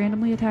subject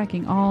randomly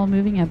attacking all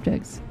moving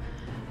objects.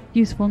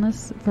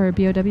 Usefulness for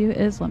BOW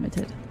is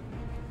limited.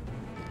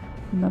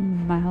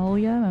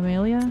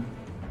 Mammalia?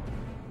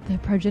 The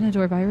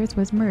progenitor virus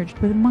was merged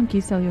with monkey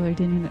cellular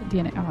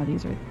DNA. Oh,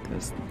 these are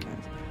those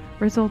guys.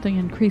 Resulting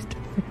in increased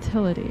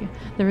fertility.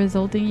 The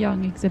resulting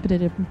young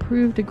exhibited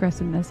improved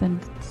aggressiveness and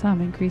some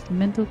increased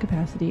mental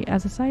capacity.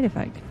 As a side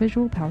effect,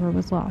 visual power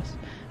was lost,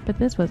 but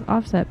this was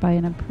offset by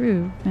an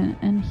improvement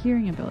in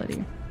hearing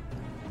ability.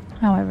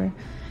 However,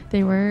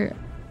 they were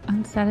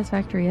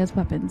unsatisfactory as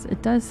weapons.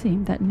 It does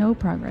seem that no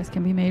progress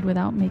can be made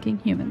without making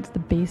humans the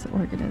base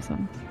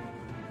organisms.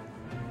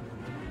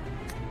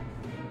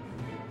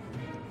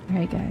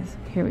 Alright guys,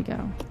 here we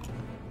go.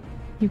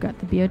 You got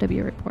the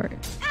BOW report.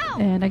 Ow!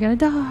 And I gotta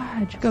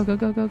dodge! Go, go,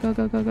 go, go, go,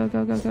 go, go, go,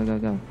 go, go, go, go,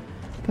 go.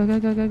 Go, go,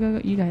 go, go, go,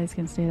 go. You guys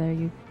can stay there,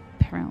 you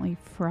apparently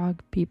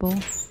frog people.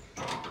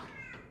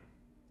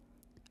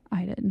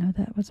 I didn't know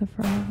that was a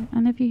frog.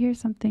 And if you hear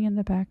something in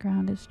the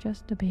background, it's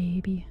just a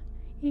baby.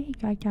 You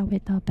gotta go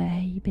with the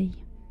baby.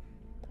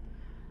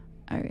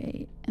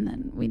 Alright, and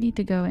then we need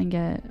to go and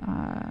get,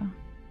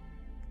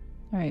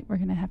 alright, we're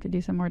gonna have to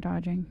do some more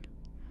dodging.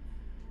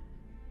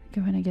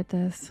 Go in and get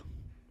this.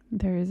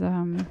 There's,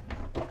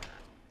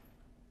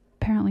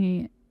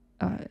 apparently,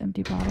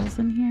 empty bottles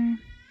in here.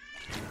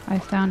 I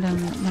found them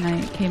when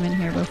I came in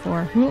here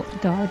before. Ooh,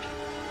 dodge.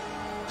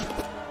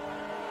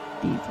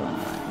 These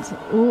ones.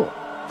 Ooh,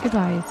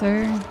 goodbye,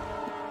 sir.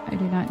 I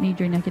do not need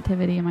your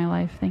negativity in my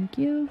life, thank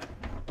you.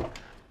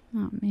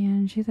 Oh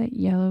man, she's at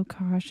yellow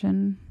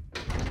caution.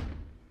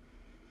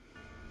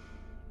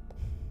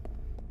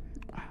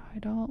 I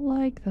don't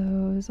like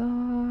those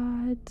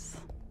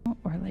odds.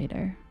 Or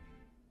later.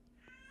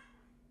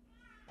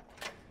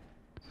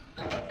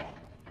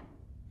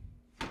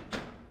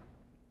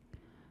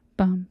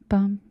 Bum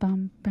bum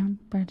bum bum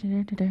bum.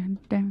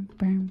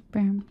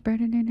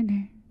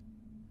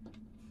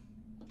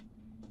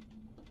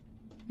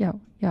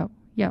 Yo, yo,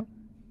 yo.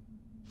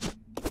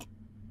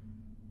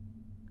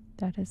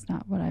 That is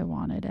not what I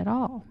wanted at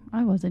all.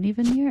 I wasn't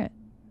even near it.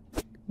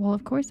 Well,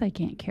 of course I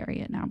can't carry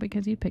it now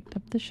because you picked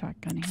up the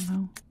shotgun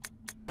ammo.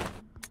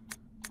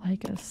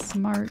 Like a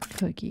smart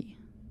cookie.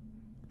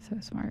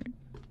 So smart.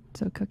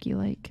 So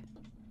cookie-like.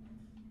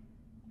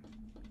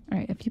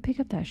 Alright, if you pick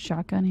up that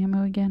shotgun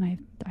ammo again,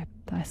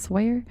 I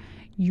swear,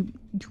 you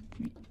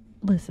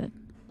listen.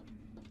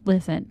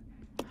 Listen.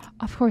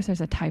 Of course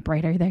there's a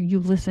typewriter there. You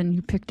listen,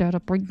 you picked that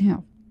up right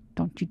now.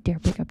 Don't you dare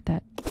pick up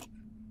that.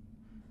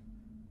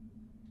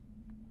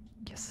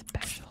 You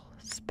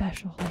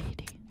special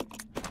lady.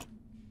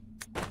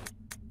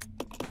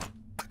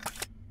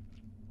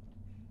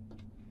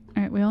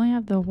 Alright, we only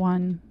have the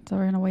one, so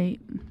we're gonna wait.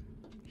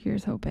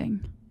 Here's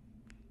hoping.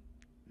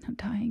 I'm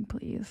dying,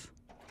 please.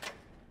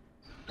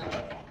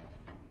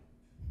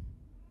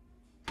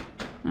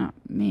 Oh,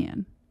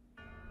 man.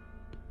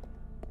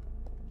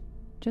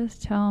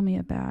 Just tell me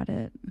about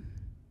it.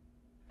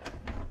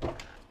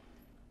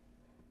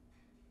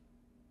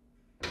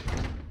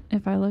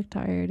 If I look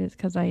tired, it's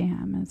because I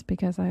am. It's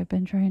because I've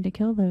been trying to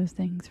kill those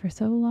things for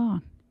so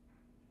long.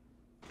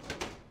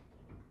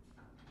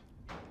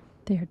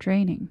 They are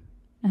draining.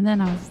 And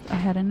then I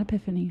had an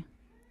epiphany.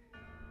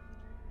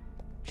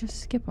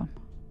 Just skip them.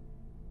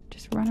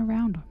 Just run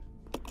around them.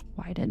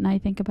 Why didn't I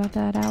think about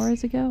that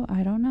hours ago?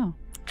 I don't know.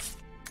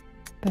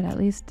 But at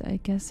least I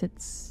guess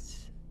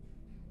it's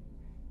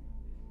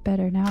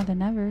better now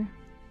than ever.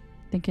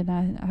 Thinking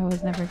I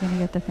was never going to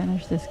get to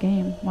finish this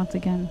game once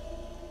again.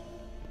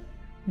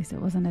 At least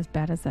it wasn't as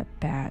bad as that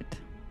bat.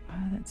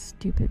 Oh, that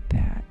stupid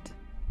bat.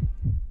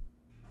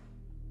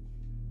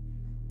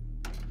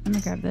 I'm gonna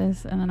grab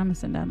this and then I'm gonna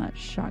send down that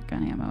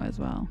shotgun ammo as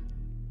well.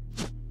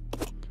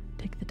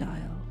 Take the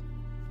dial.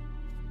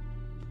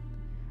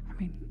 I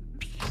mean,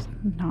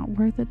 not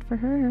worth it for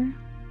her.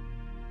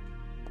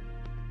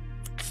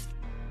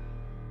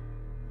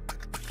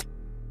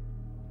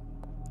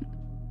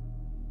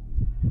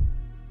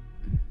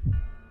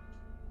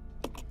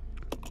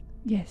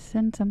 Yes,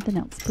 send something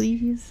else,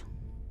 please.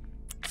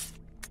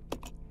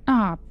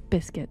 Ah,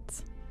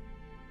 biscuits.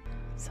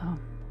 So,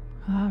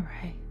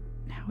 alright.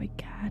 Now we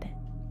got it.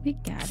 We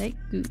got it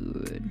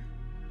good.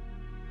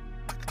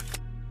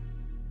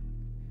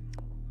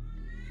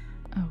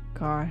 Oh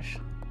gosh.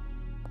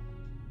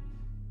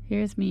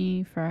 Here's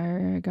me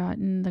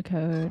forgotten the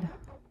code.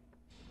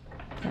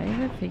 Did I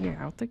ever figure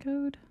out the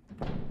code?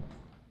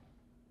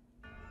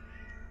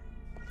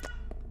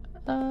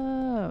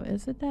 Oh,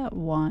 is it that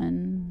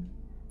one?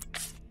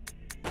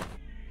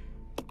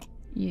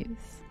 Use.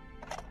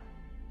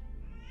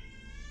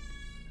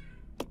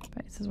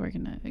 Right, so is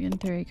working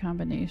into a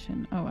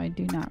combination. Oh, I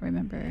do not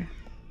remember.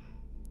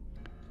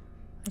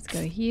 Let's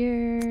go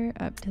here,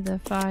 up to the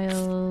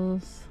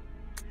files.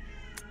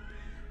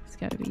 It's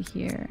got to be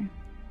here.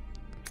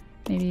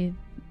 Maybe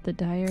the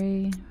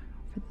diary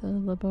for the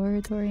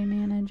laboratory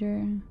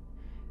manager.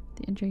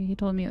 The injury, he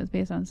told me it was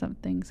based on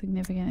something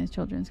significant in his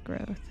children's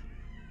growth.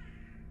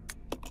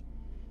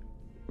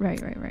 Right.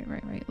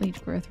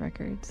 Leech growth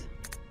records.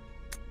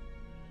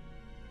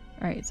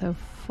 Alright, so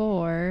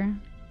 4.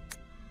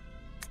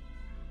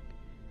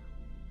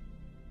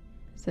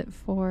 Is it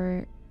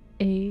 4,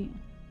 8?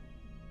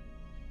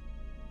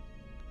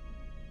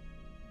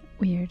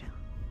 Weird.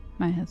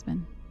 My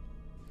husband.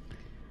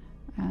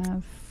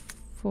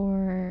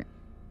 4,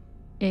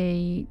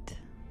 8.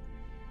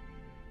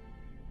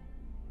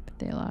 But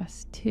they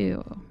lost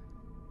 2.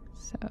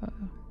 So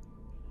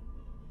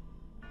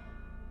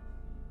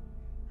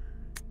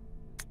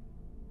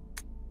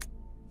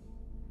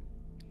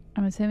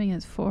I'm assuming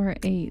it's 4,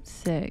 8,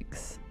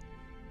 6,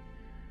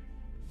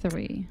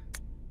 3.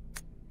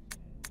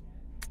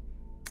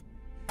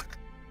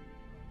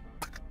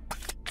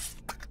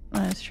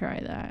 Let's try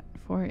that.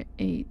 4,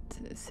 8,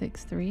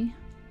 6, 3.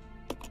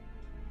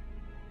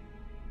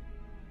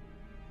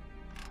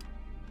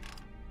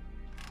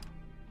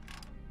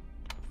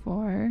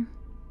 4,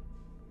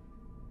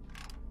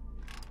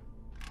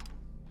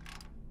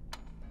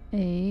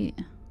 8,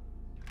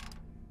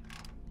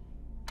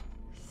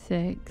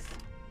 6,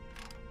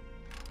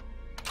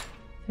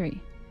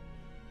 3.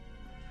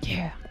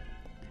 Yeah,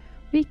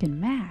 we can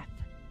math.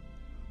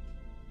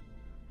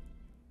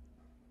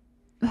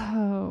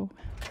 Oh.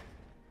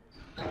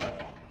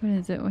 What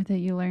is it with it?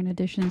 You learn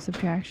addition,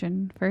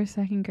 subtraction, first,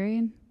 second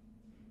grade?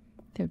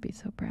 They would be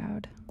so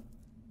proud.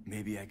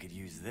 Maybe I could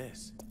use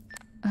this.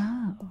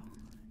 Oh.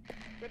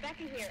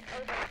 Rebecca here,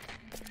 over.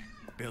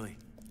 Billy,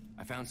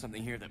 I found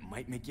something here that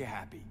might make you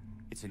happy.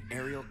 It's an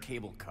aerial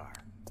cable car.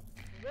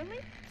 Really?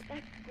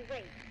 That's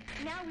great.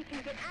 Now we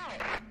can get out.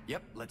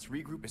 Yep, let's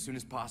regroup as soon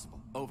as possible.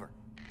 Over.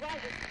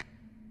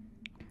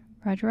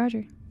 Roger.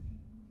 Roger.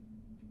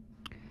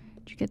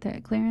 Did you get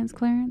that clearance?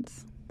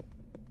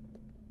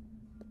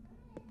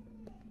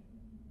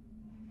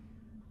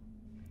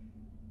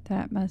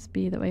 That must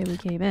be the way we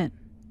came in.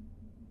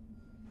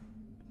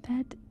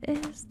 That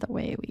is the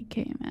way we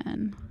came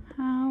in.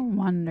 How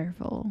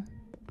wonderful.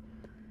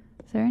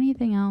 Is there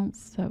anything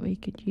else that we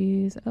could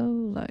use? Oh,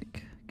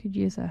 look. Could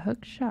use a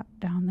hook shot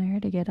down there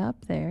to get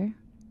up there.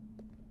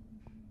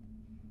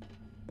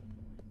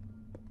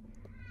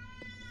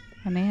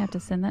 I may have to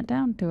send that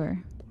down to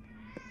her.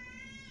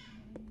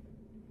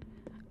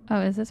 Oh,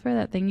 is this where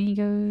that thingy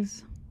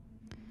goes?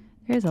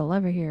 There's a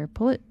lever here.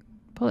 Pull it,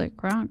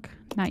 Gronk.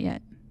 Not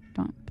yet.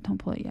 Don't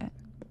pull it yet.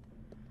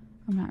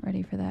 I'm not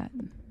ready for that.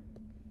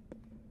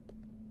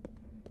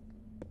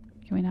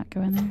 Can we not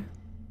go in there?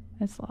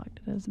 It's locked.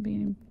 It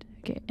doesn't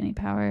get any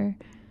power.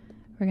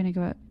 We're gonna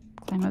go up,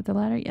 climb up the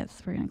ladder.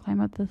 Yes, we're gonna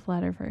climb up this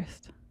ladder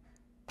first.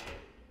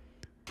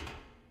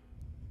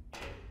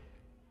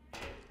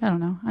 I don't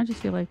know. I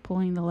just feel like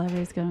pulling the lever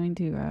is going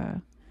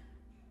to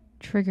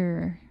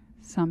trigger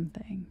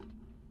something.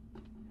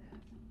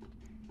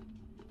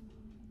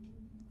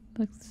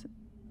 Looks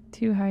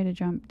too high to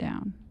jump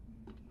down.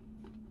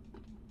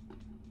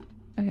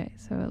 Okay,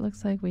 so it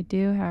looks like we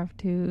do have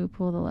to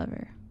pull the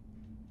lever.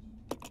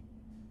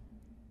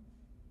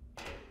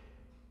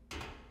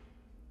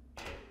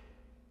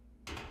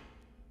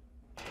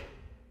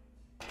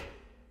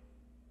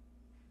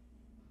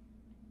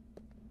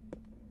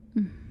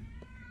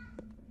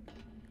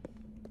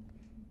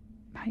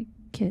 My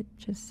kid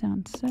just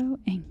sounds so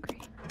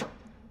angry.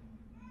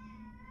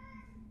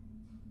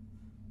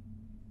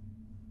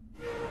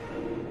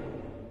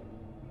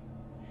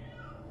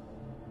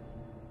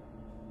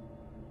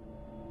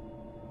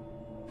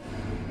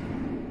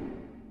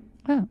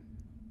 Oh.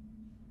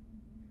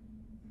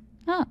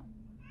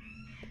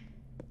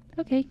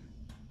 Okay.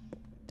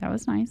 That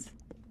was nice.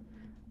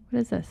 What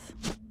is this?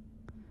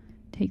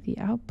 Take the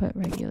output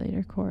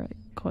regulator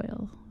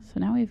coil. So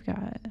now we've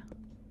got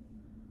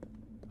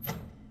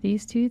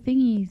these 2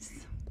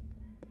 thingies.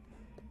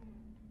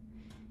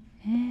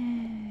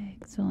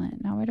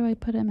 Excellent. Now where do I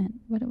put them in?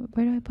 Where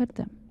do I put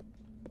them?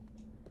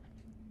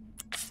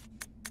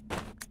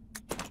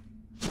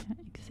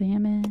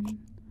 Examine.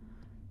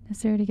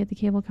 Necessary to get the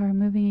cable car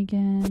moving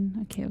again.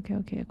 Okay.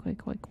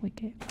 Quick.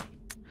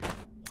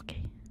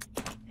 Okay.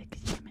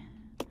 Examine.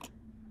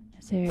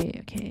 Necessary.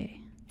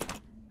 Okay.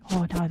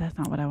 Oh no, that's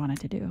not what I wanted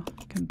to do.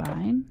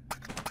 Combine.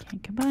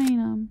 Can't combine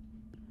them.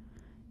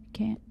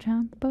 Can't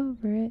jump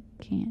over it.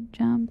 Can't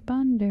jump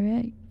under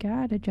it.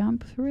 Gotta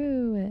jump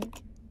through it.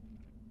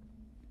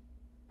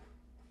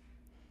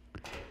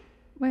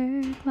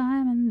 We're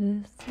climbing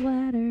this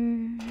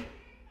ladder,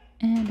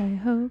 and I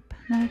hope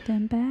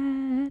nothing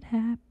bad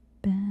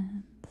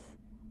happens.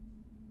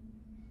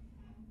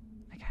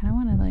 I kind of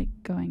want to like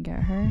go and get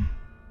her.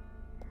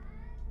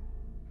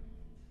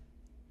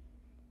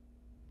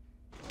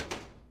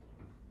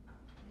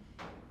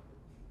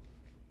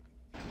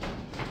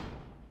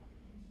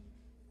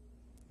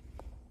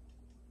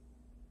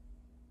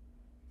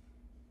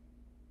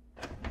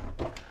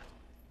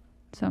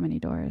 So many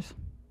doors.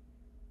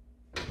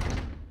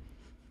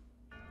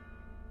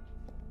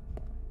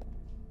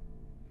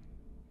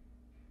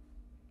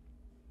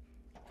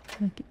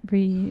 Like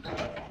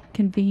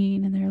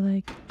reconvene, and they're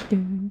like, do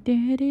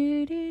do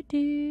do do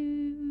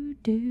do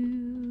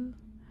do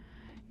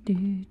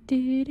do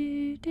do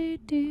do do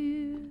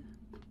do.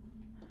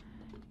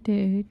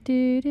 Do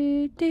do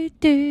do do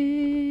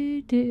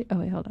do do. Oh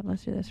wait, hold on.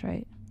 Let's do this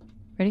right.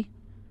 Ready?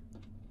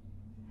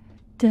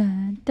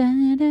 Dun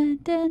dun dun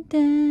dun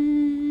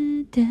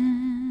dun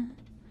dun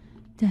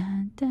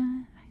dun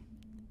dun.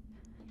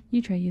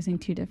 You try using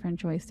 2 different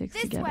joysticks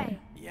This together. way.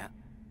 Yeah.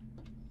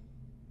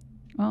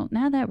 Well,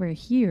 now that we're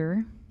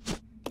here,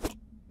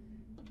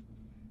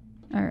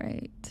 all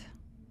right.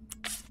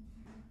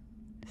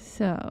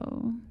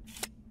 So.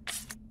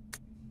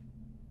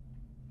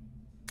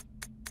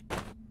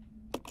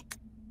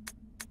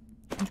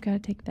 I've got to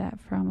take that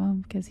from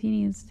him because he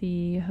needs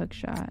the hook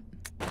shot.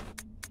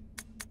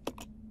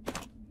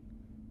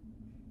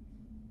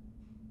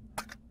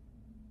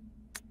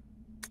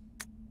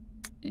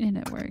 And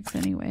it works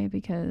anyway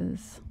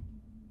because,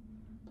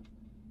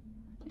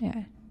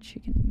 yeah, she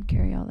can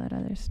carry all that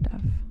other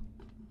stuff.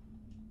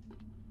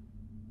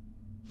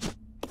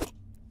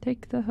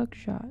 Take the hook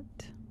shot.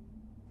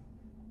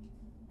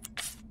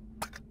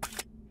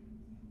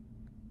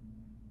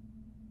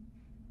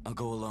 I'll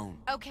go alone.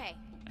 Okay.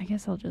 I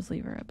guess I'll just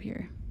leave her up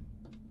here.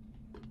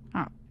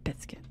 Oh,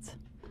 biscuits.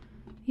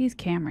 These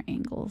camera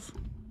angles.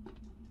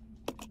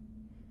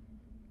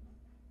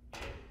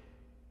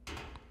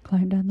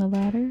 Climb down the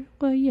ladder?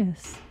 Well,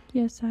 yes.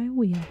 Yes, I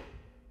will.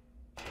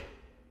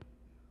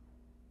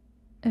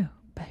 Oh,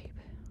 babe.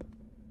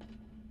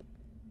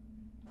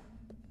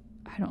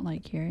 I don't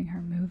like hearing her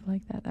move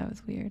like that. That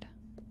was weird.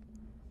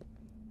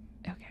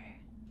 Okay.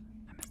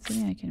 I'm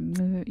assuming I can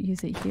move it,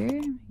 use it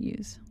here.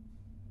 Use.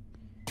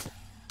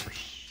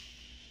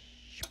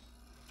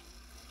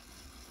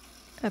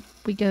 Up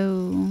we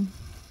go.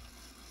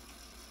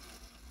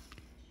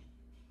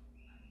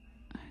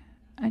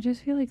 I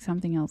just feel like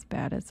something else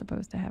bad is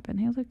supposed to happen.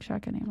 Hey, look,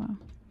 shotgun ammo.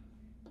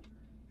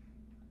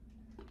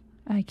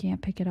 I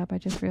can't pick it up, I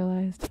just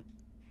realized.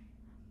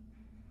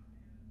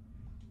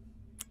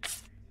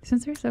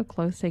 Since they're so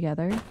close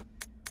together,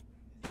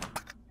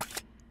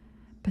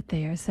 but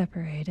they are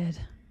separated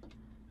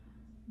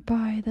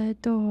by the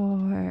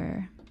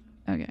door.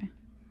 Okay.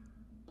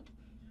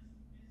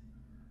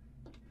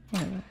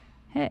 Whatever.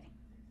 Hey.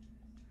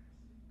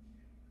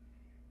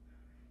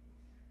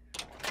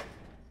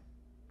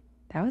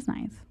 That was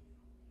nice.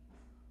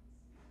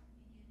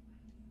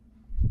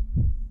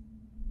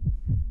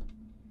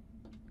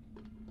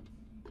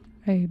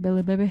 Hey,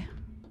 Billy baby.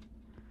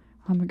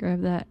 I'm gonna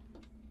grab that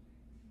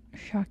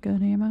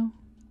shotgun ammo.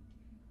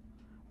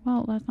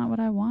 Well, that's not what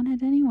I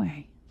wanted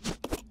anyway.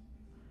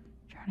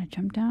 Trying to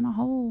jump down a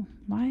hole.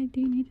 Why do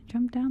you need to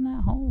jump down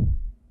that hole?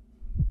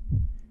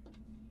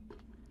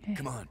 Okay.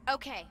 Come on.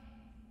 Okay.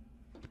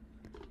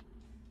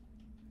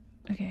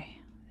 Okay.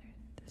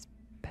 This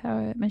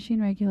power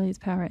machine regulates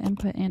power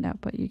input and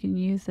output. You can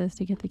use this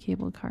to get the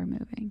cable car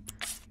moving.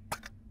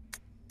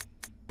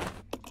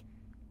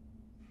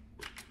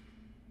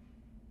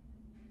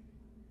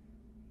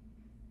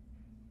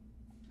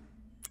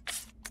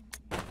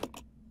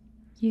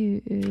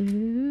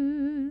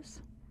 Use.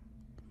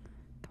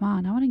 Come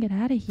on, I want to get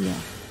out of here.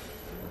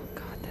 Oh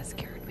God, that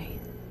scared me.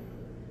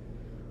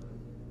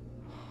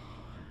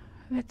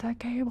 It's a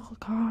cable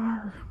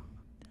car.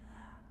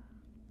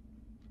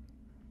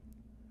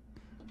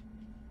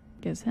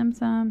 Gives him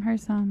some, her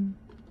some.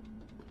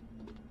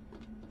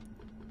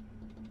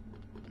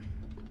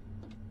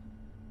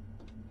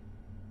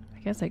 I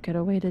guess I could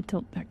have waited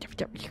till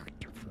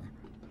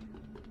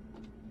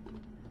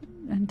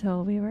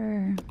until we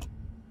were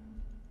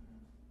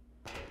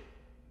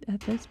at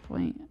this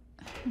point.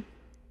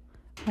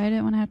 I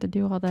didn't want to have to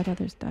do all that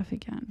other stuff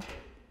again.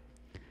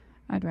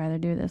 I'd rather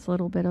do this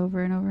little bit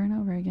over and over and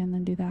over again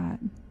than do that.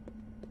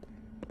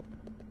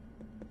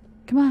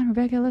 Come on,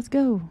 Rebecca, let's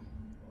go.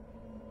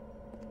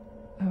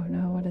 Oh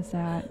no, what is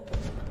that?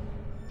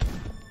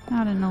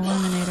 Not an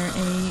Illuminator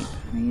 8.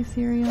 Are you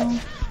serial?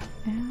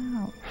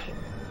 Ouch.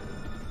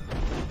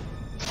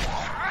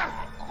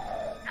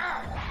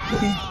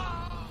 Okay.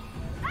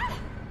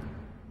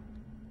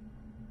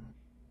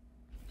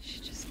 She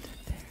just stood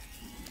there.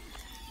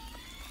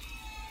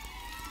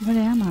 What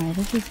am I?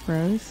 This is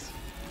gross.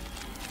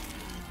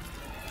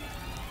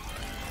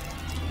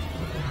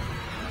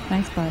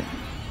 Nice butt.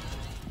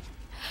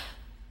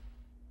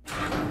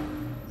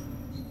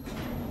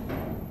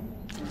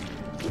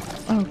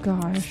 Oh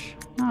gosh,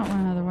 not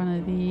another one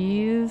of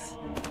these.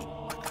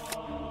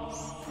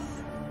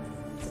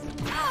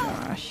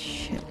 Oh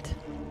shit.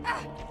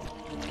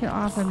 Get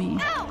off of me.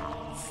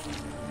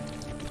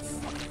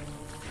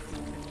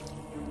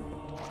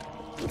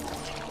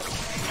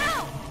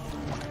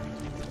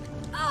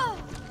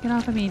 Get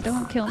off of me,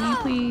 don't kill me,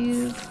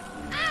 please.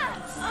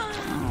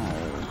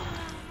 Oh.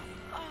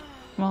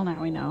 Well, now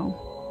we know.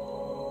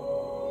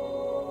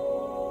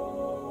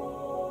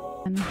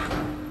 And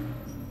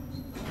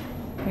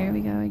here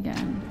we go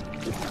again.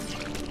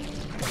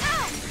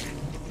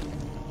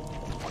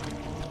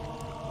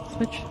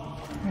 Switch.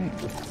 Alright.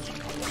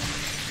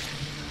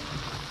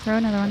 Throw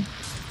another one.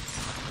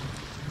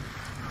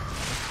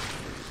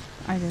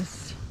 I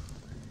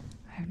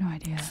have no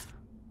idea.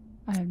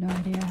 I have no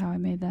idea how I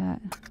made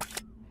that.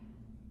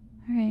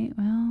 Alright,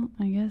 well,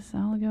 I guess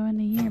I'll go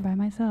into here by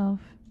myself.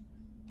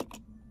 The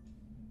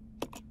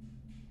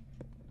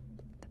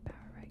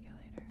power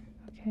regulator.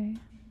 Okay.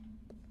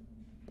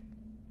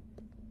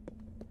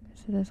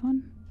 Is it this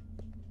one?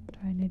 Do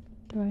I need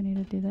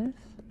to do this?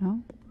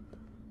 No?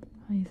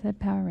 Well, you said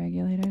power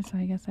regulator, so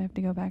I guess I have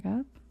to go back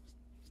up.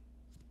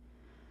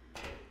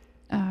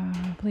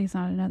 Please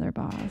not another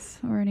boss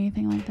or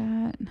anything like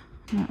that.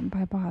 Not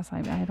by boss,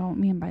 I don't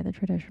mean by the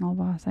traditional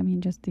boss. I mean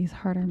just these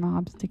harder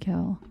mobs to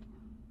kill.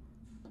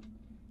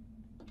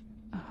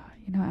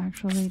 You know,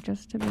 actually,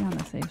 just to be on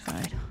the safe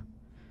side.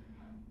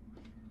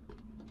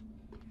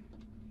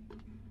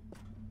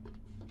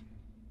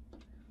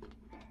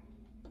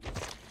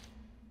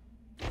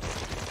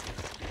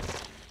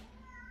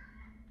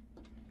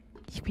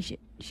 Squish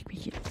it,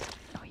 squish it.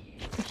 Oh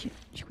yeah, squish it,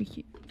 squish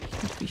it,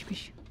 squish,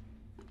 squish.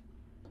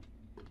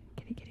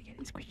 Get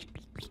it, squish it.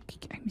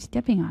 I'm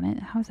stepping on it.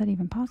 How is that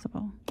even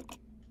possible?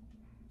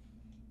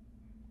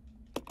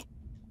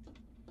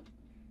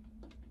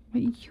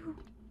 What you?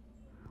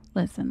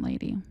 Listen,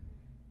 lady.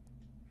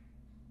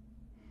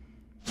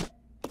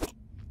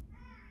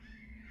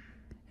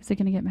 Is it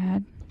gonna get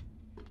mad?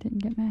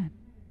 Didn't get mad.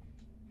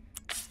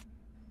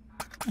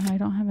 I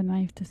don't have a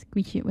knife to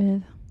squeak it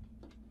with.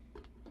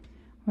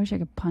 I wish I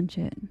could punch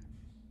it.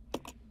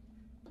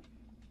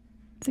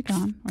 Is it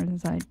gone? Or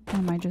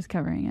am I just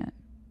covering it?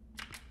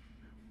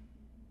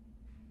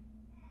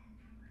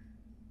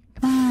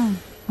 Come on!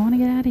 I want to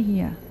get out of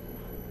here.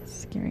 It's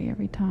scary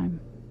every time.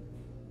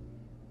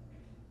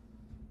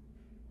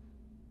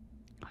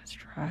 Let's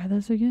try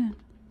this again.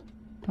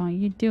 Don't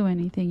you do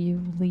anything,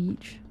 you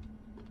leech.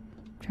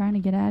 I'm trying to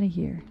get out of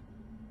here.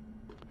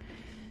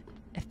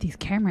 If these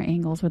camera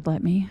angles would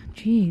let me.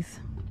 Jeez.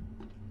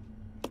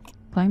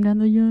 Climb down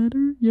the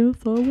ladder? Yes,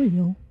 I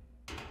will.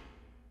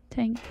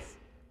 Tanks.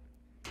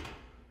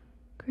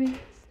 Criss,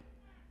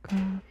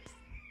 cross,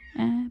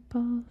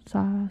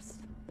 applesauce.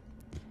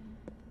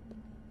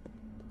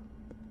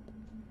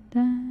 Da,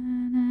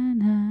 na,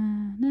 na,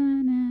 na,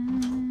 na,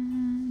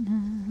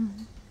 na.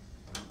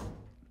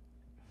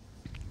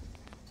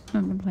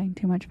 I've been playing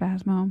too much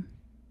Phasmo.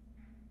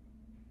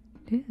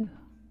 Ew.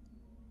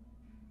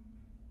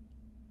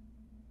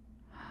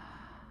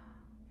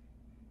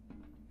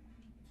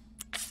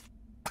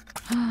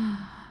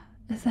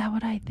 Is that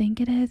what I think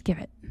it is? Give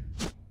it.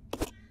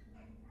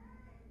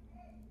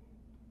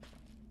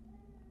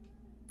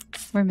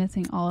 We're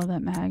missing all of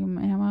that magnum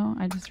ammo.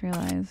 I just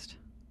realized.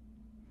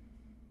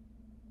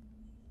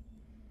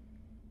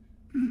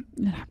 And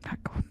I'm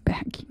not going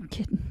back. You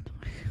kidding?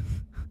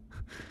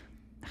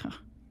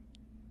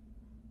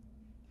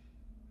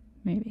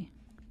 Maybe.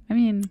 I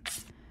mean,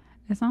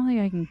 it's not like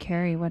I can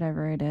carry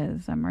whatever it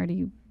is. I'm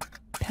already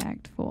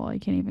packed full. I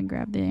can't even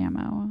grab the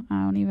ammo.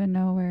 I don't even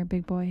know where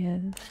Big Boy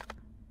is.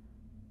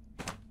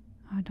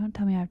 Oh, don't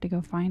tell me I have to go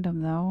find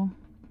him, though.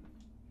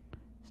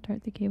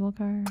 Start the cable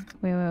car.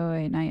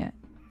 Wait, not yet.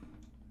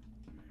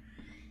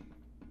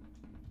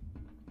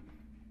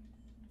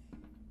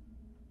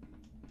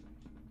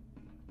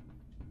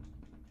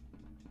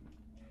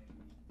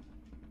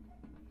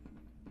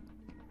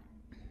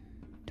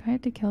 Do I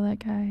have to kill that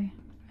guy?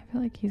 I feel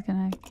like he's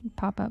gonna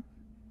pop up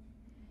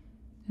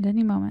at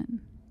any moment.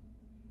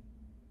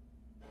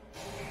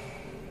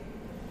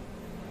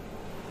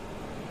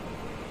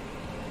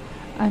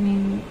 I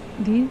mean,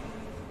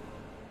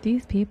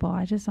 these people,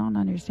 I just don't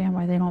understand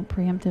why they don't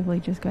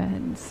preemptively just go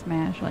ahead and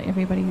smash, like,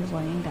 everybody who's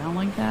laying down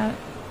like that,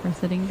 or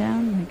sitting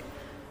down, like,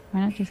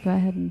 why not just go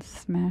ahead and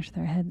smash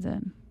their heads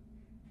in?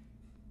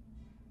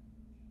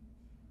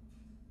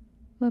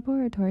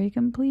 Laboratory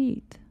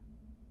complete.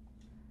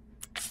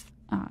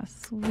 Ah,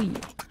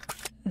 sweet.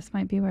 This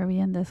might be where we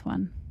end this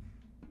one.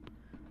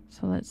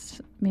 So let's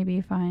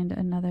maybe find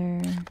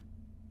another...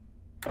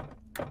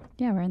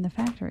 Yeah, we're in the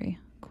factory.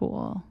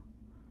 Cool.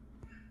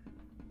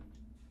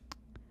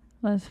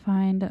 Let's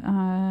find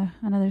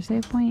another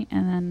save point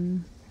and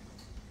then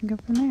go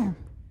from there.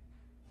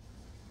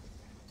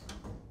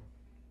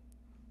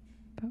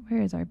 But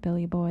where is our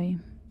Billy boy?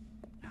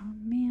 Oh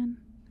man.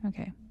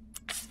 Okay.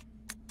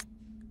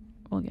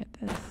 We'll get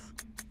this.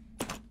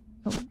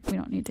 Oh, we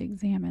don't need to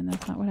examine.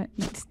 That's not what I...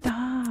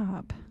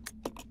 Stop!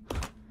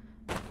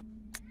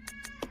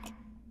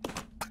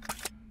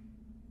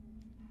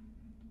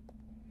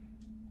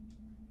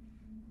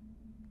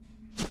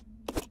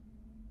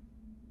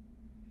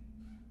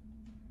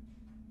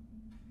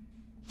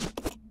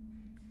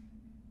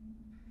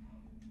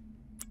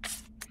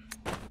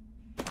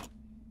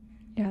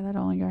 Yeah, that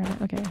only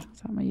guarded... Okay,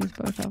 so I'm gonna use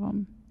both of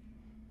them.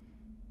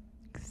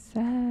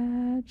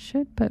 That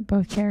should put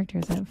both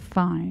characters at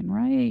fine,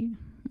 right?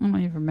 I don't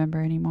even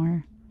remember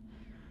anymore.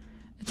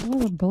 It's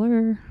all a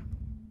blur.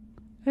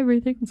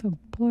 Everything's a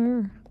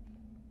blur.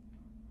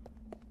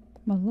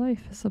 My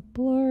life is a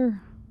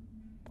blur.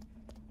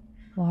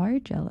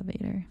 Large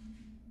elevator.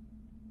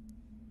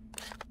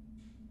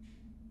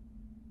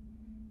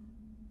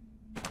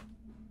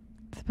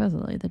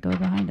 Supposedly the door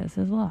behind us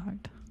is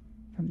locked.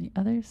 From the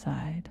other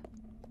side.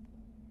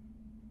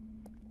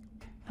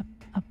 Up,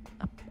 up,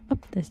 up,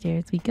 up the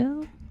stairs we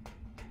go.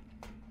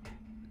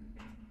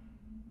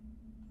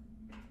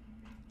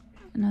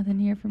 Nothing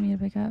here for me to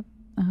pick up.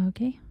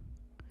 Okay.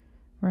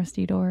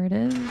 Rusty door it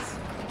is.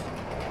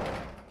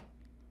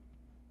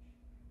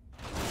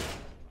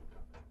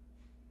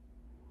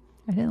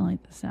 I didn't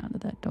like the sound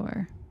of that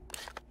door.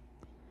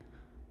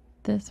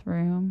 This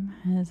room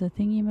has a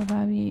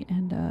thingy-mabobby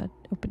and a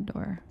open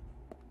door.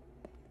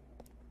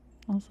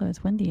 Also,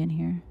 it's windy in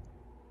here.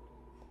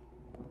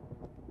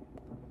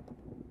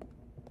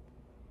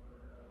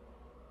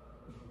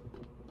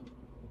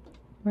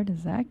 Where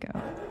does that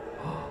go?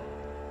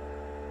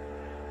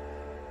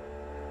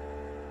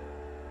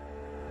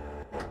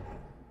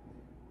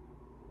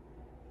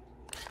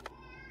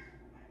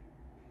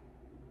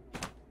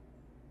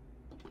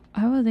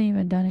 I wasn't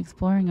even done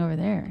exploring over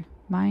there.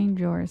 Mind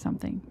your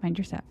something. Mind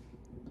your step.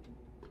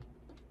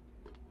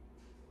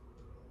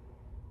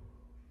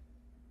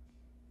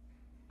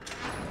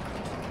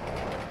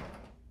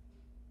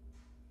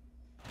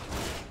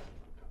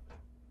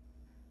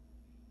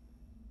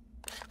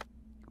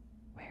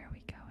 Where are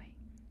we going?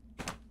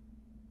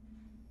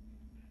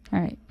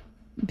 Alright.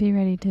 Be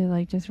ready to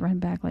like just run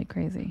back like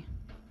crazy.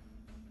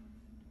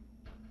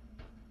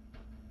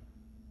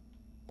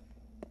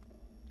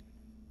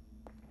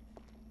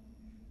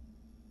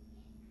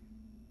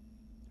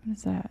 What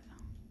is that?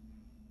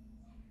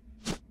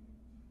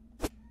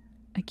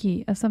 A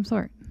key of some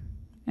sort.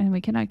 And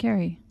we cannot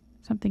carry.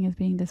 Something is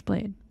being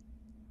displayed.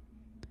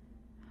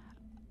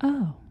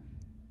 Oh.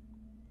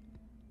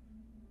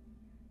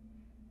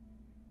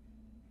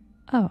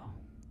 Oh.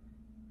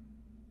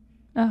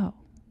 Oh.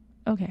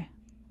 Okay.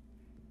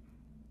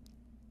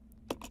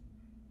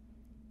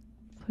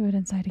 Fluid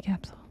inside a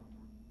capsule.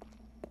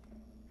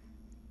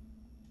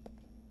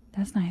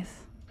 That's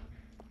nice.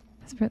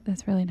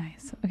 That's really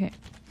nice. Okay.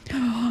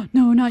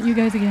 No, not you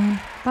guys again.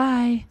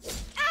 Bye.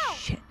 Ow!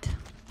 Shit.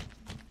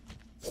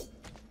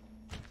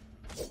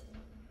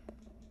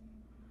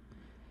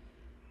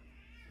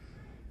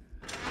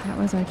 That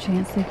was our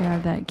chance to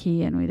grab that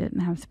key and we didn't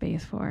have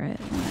space for it.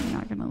 And I'm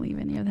not going to leave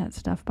any of that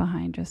stuff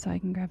behind just so I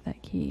can grab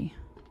that key.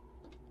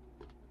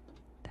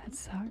 That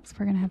sucks.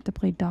 We're going to have to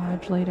play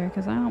dodge later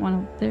because I don't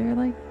want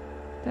to...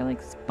 They're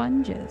like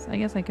sponges. I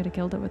guess I could have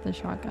killed it with a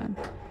shotgun.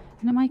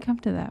 And it might come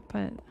to that,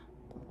 but...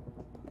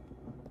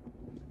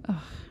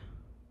 Ugh.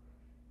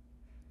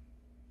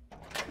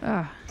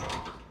 Ugh.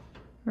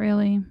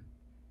 Really?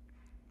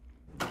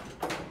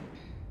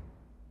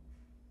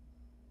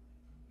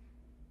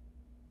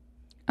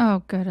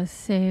 Oh, good, a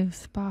save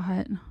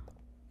spot.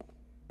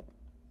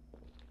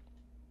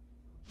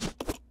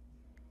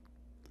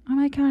 Oh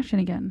my gosh,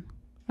 and again.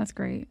 That's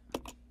great.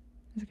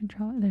 There's a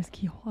controller. There's a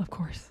keyhole, of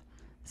course.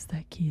 It's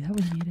that key that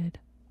we needed.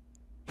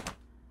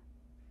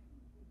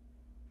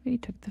 We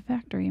took the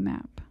factory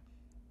map.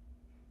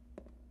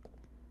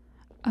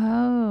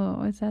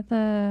 Oh, is that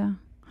the...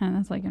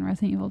 that's like in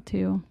Resident Evil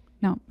 2.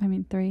 No, I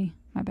mean 3.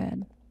 My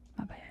bad.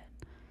 My bad.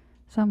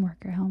 Some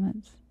worker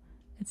helmets.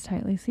 It's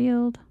tightly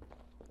sealed.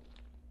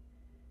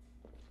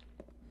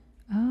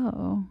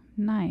 Oh,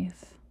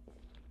 nice.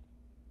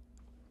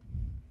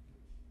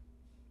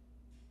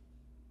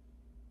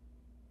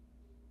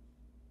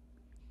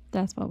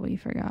 That's what we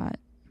forgot.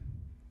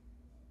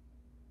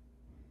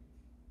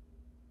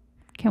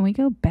 Can we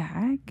go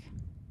back?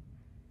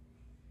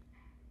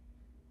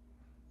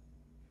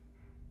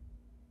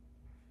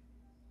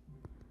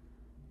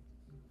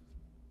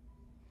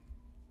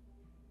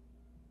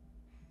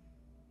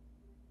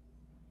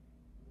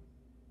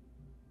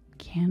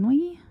 Can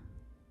we?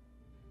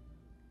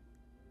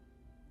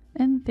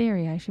 In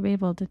theory, I should be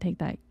able to take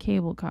that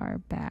cable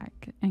car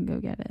back and go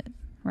get it,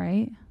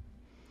 right?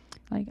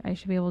 Like, I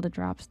should be able to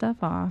drop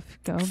stuff off,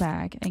 go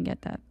back, and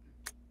get that.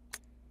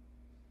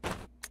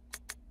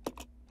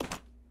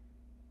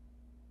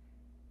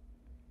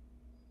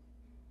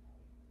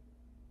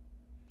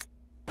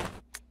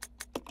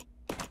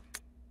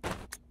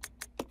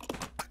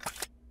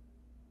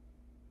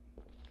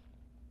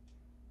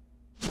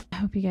 I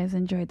hope you guys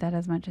enjoyed that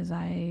as much as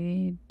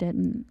I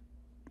didn't.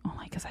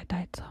 Only because I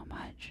died so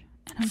much.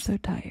 And I'm so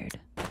tired.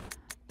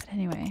 But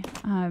anyway,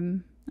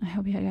 I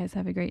hope you guys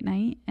have a great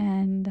night.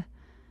 And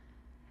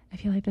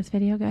if you like this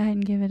video, go ahead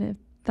and give it a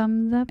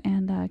thumbs up.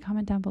 And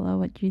comment down below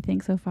what you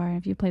think so far.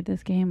 If you played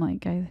this game,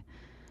 like I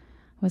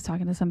was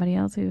talking to somebody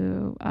else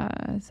who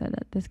said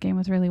that this game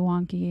was really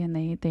wonky and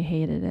they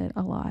hated it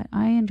a lot.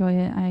 I enjoy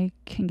it. I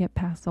can get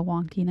past the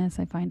wonkiness.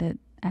 I find it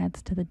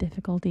adds to the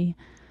difficulty.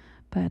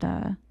 But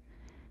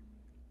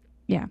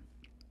yeah.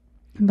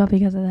 But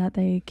because of that,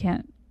 they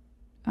can't...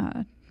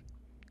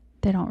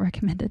 they don't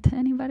recommend it to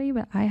anybody,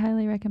 but I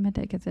highly recommend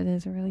it because it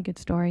is a really good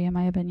story in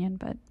my opinion.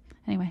 But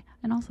anyway,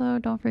 and also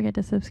don't forget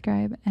to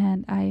subscribe,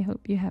 and I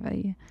hope you have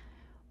a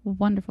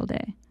wonderful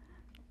day.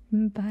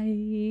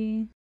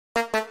 Bye.